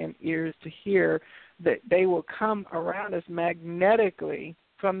see and ears to hear, that they will come around us magnetically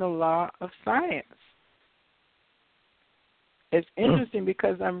from the law of science. It's interesting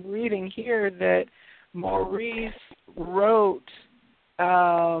because I'm reading here that Maurice wrote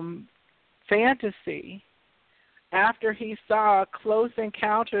Fantasy after he saw Close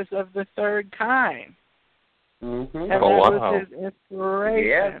Encounters of the Third Kind. And that was his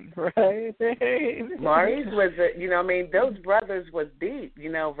inspiration, right? Maurice was, those brothers was deep. Is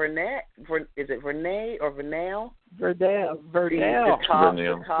it Vernay or Vernell? Vernell.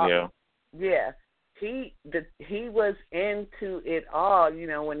 Yeah. He was into it all,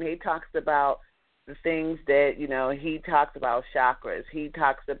 when he talks about the things that, he talks about chakras. He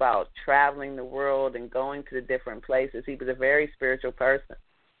talks about traveling the world and going to the different places. He was a very spiritual person.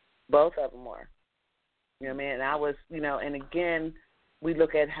 Both of them were. And I was, and again, we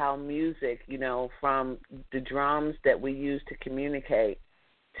look at how music, from the drums that we use to communicate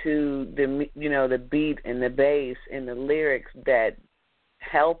to the, the beat and the bass and the lyrics that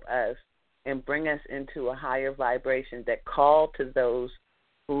help us and bring us into a higher vibration, that call to those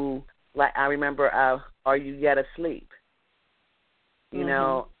who, like I remember, Are You Yet Asleep?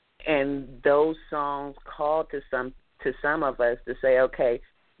 And those songs call to some of us to say, okay,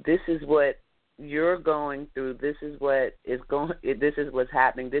 this is what you're going through. This is what is this is what's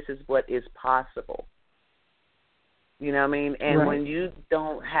happening. This is what is possible. You know what I mean? And when you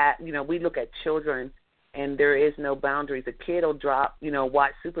don't have, we look at children, and there is no boundaries. A kid will drop,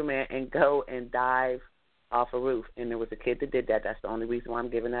 watch Superman and go and dive off a roof. And there was a kid that did that. That's the only reason why I'm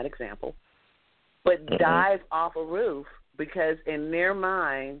giving that example. But dive off a roof because in their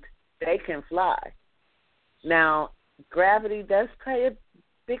mind, they can fly. Now, gravity does play a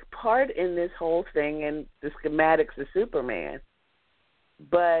big part in this whole thing and the schematics of Superman.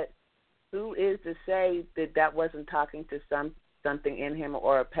 But who is to say that that wasn't talking to something in him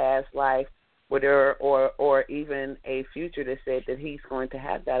or a past life or even a future that said that he's going to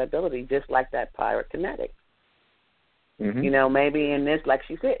have that ability, just like that pyrokinetic. Mm-hmm. You know, maybe in this, like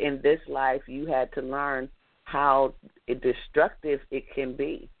she said, in this life you had to learn how destructive it can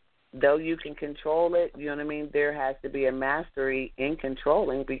be. Though you can control it, you know what I mean, there has to be a mastery in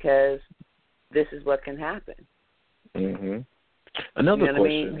controlling because this is what can happen. Mm-hmm. Another you know question. What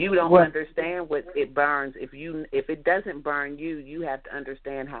I mean? You don't understand what it burns. If it doesn't burn you, you have to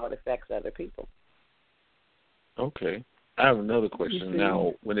understand how it affects other people. Okay. I have another question.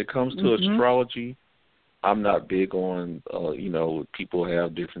 Now, when it comes to astrology, I'm not big on, people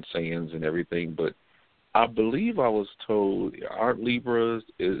have different sayings and everything, but I believe I was told, aren't Libras,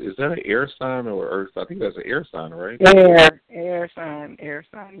 is that an air sign or earth? I think that's an air sign, right? Air sign,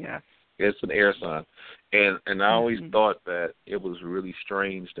 yes. It's an air sign. And I always thought that it was really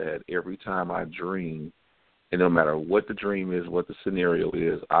strange that every time I dream, and no matter what the dream is, what the scenario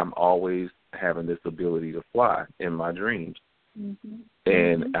is, I'm always having this ability to fly in my dreams. Mm-hmm.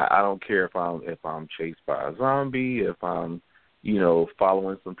 And I don't care if I'm chased by a zombie, if I'm,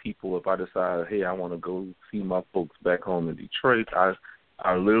 following some people, if I decide, hey, I want to go see my folks back home in Detroit,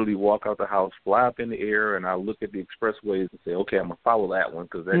 I literally walk out the house, fly up in the air, and I look at the expressways and say, okay, I'm going to follow that one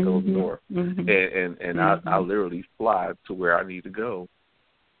because that goes north. Mm-hmm. And I literally fly to where I need to go.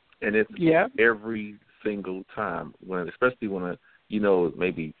 And it's every single time, especially when,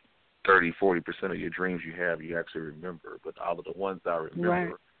 maybe 30, 40% of your dreams you actually remember. But out of the ones I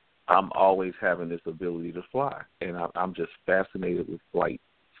remember, I'm always having this ability to fly. And I'm just fascinated with flight.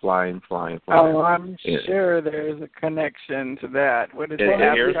 Flying. Oh, I'm sure there's a connection to that. What is it?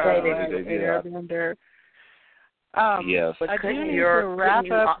 Airbender. Yes. But couldn't you wrap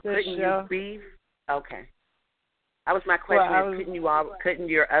up this show? Okay. That was my question. Couldn't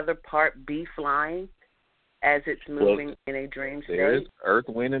your other part be flying as it's moving in a dream state? There's earth,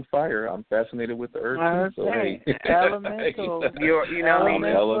 wind, and fire. I'm fascinated with the earth. So, hey. Elemental.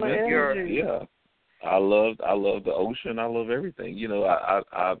 Elemental energy. Yeah. I love the ocean. I love everything.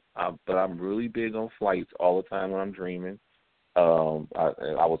 But I'm really big on flights all the time when I'm dreaming. I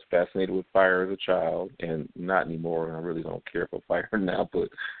was fascinated with fire as a child, and not anymore. And I really don't care for fire now. But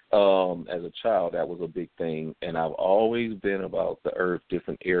as a child, that was a big thing. And I've always been about the earth,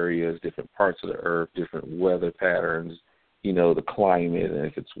 different areas, different parts of the earth, different weather patterns. The climate, and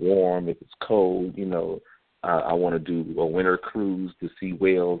if it's warm, if it's cold. I want to do a winter cruise to see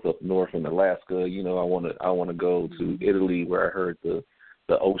whales up north in Alaska. I want to go to Italy, where I heard the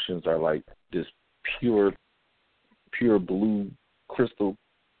oceans are like this pure blue crystal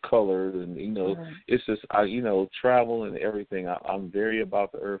colored, and it's just travel and everything. I'm very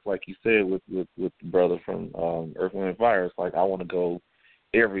about the earth, like you said with the brother from Earth, Wind, and Fire. It's like I want to go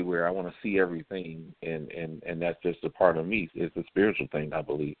everywhere. I want to see everything, and that's just a part of me. It's a spiritual thing, I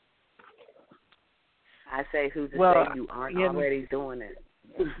believe. I say, who's to say you aren't already doing it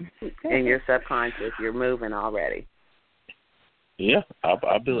in your subconscious? You're moving already. Yeah,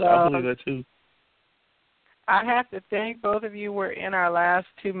 I believe that too. I have to thank both of you. We're in our last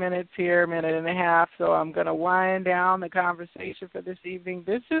 2 minutes here, minute and a half, so I'm going to wind down the conversation for this evening.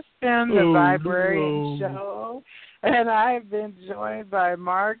 This has been the Viberarian Show, and I've been joined by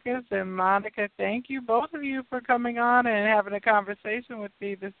Marcus and Monica. Thank you, both of you, for coming on and having a conversation with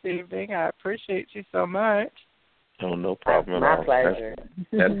me this evening. I appreciate you so much. Oh, no problem at all. My pleasure.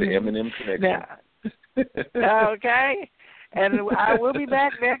 That's the M&M connection. Okay. And I will be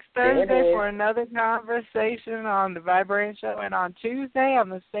back next Thursday for another conversation on the Viberarian Show. And on Tuesday on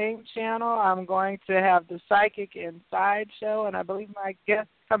the same channel, I'm going to have the Psychic Inside Show. And I believe my guest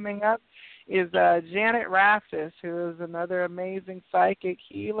coming up is Janet Raftis, who is another amazing psychic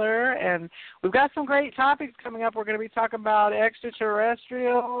healer. And we've got some great topics coming up. We're going to be talking about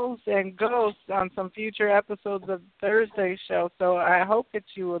extraterrestrials and ghosts on some future episodes of Thursday's show. So I hope that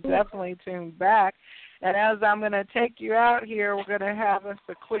you will definitely tune back. And as I'm going to take you out here, we're going to have us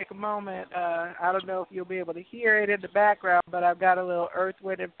a quick moment. I don't know if you'll be able to hear it in the background, but I've got a little Earth,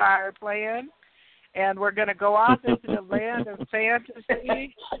 Wind, and Fire playing. And we're going to go off into the land of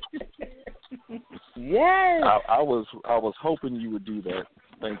fantasy. Yes. I was hoping you would do that.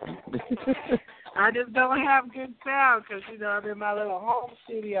 Thank you. I just don't have good sound because, I'm in my little home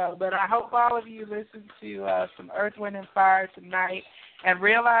studio. But I hope all of you listen to some Earth, Wind, and Fire tonight and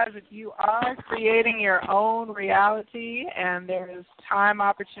realize that you are creating your own reality, and there is time,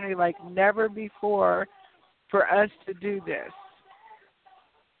 opportunity like never before for us to do this.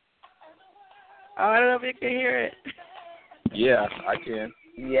 I don't know if you can hear it. Yeah, I can.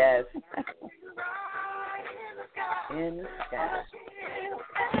 Yes. In the sky.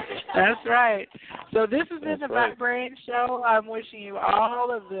 That's right. So this has been the right. Viberarian Show. I'm wishing you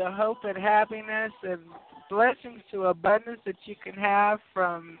all of the hope and happiness and blessings to abundance that you can have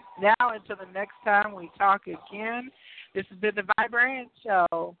from now until the next time we talk again. This has been the Viberarian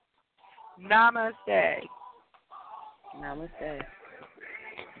Show. Namaste. Namaste.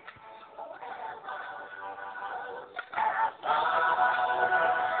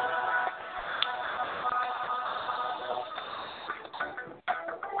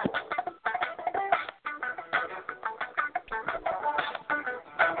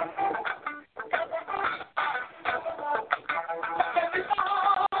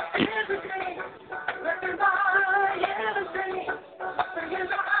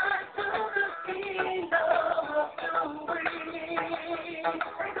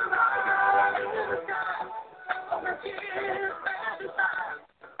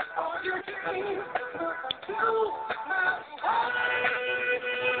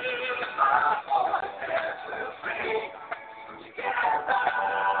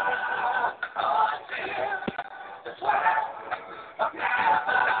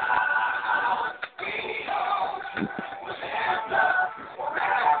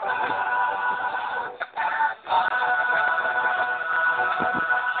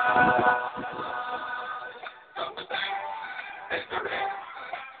 It's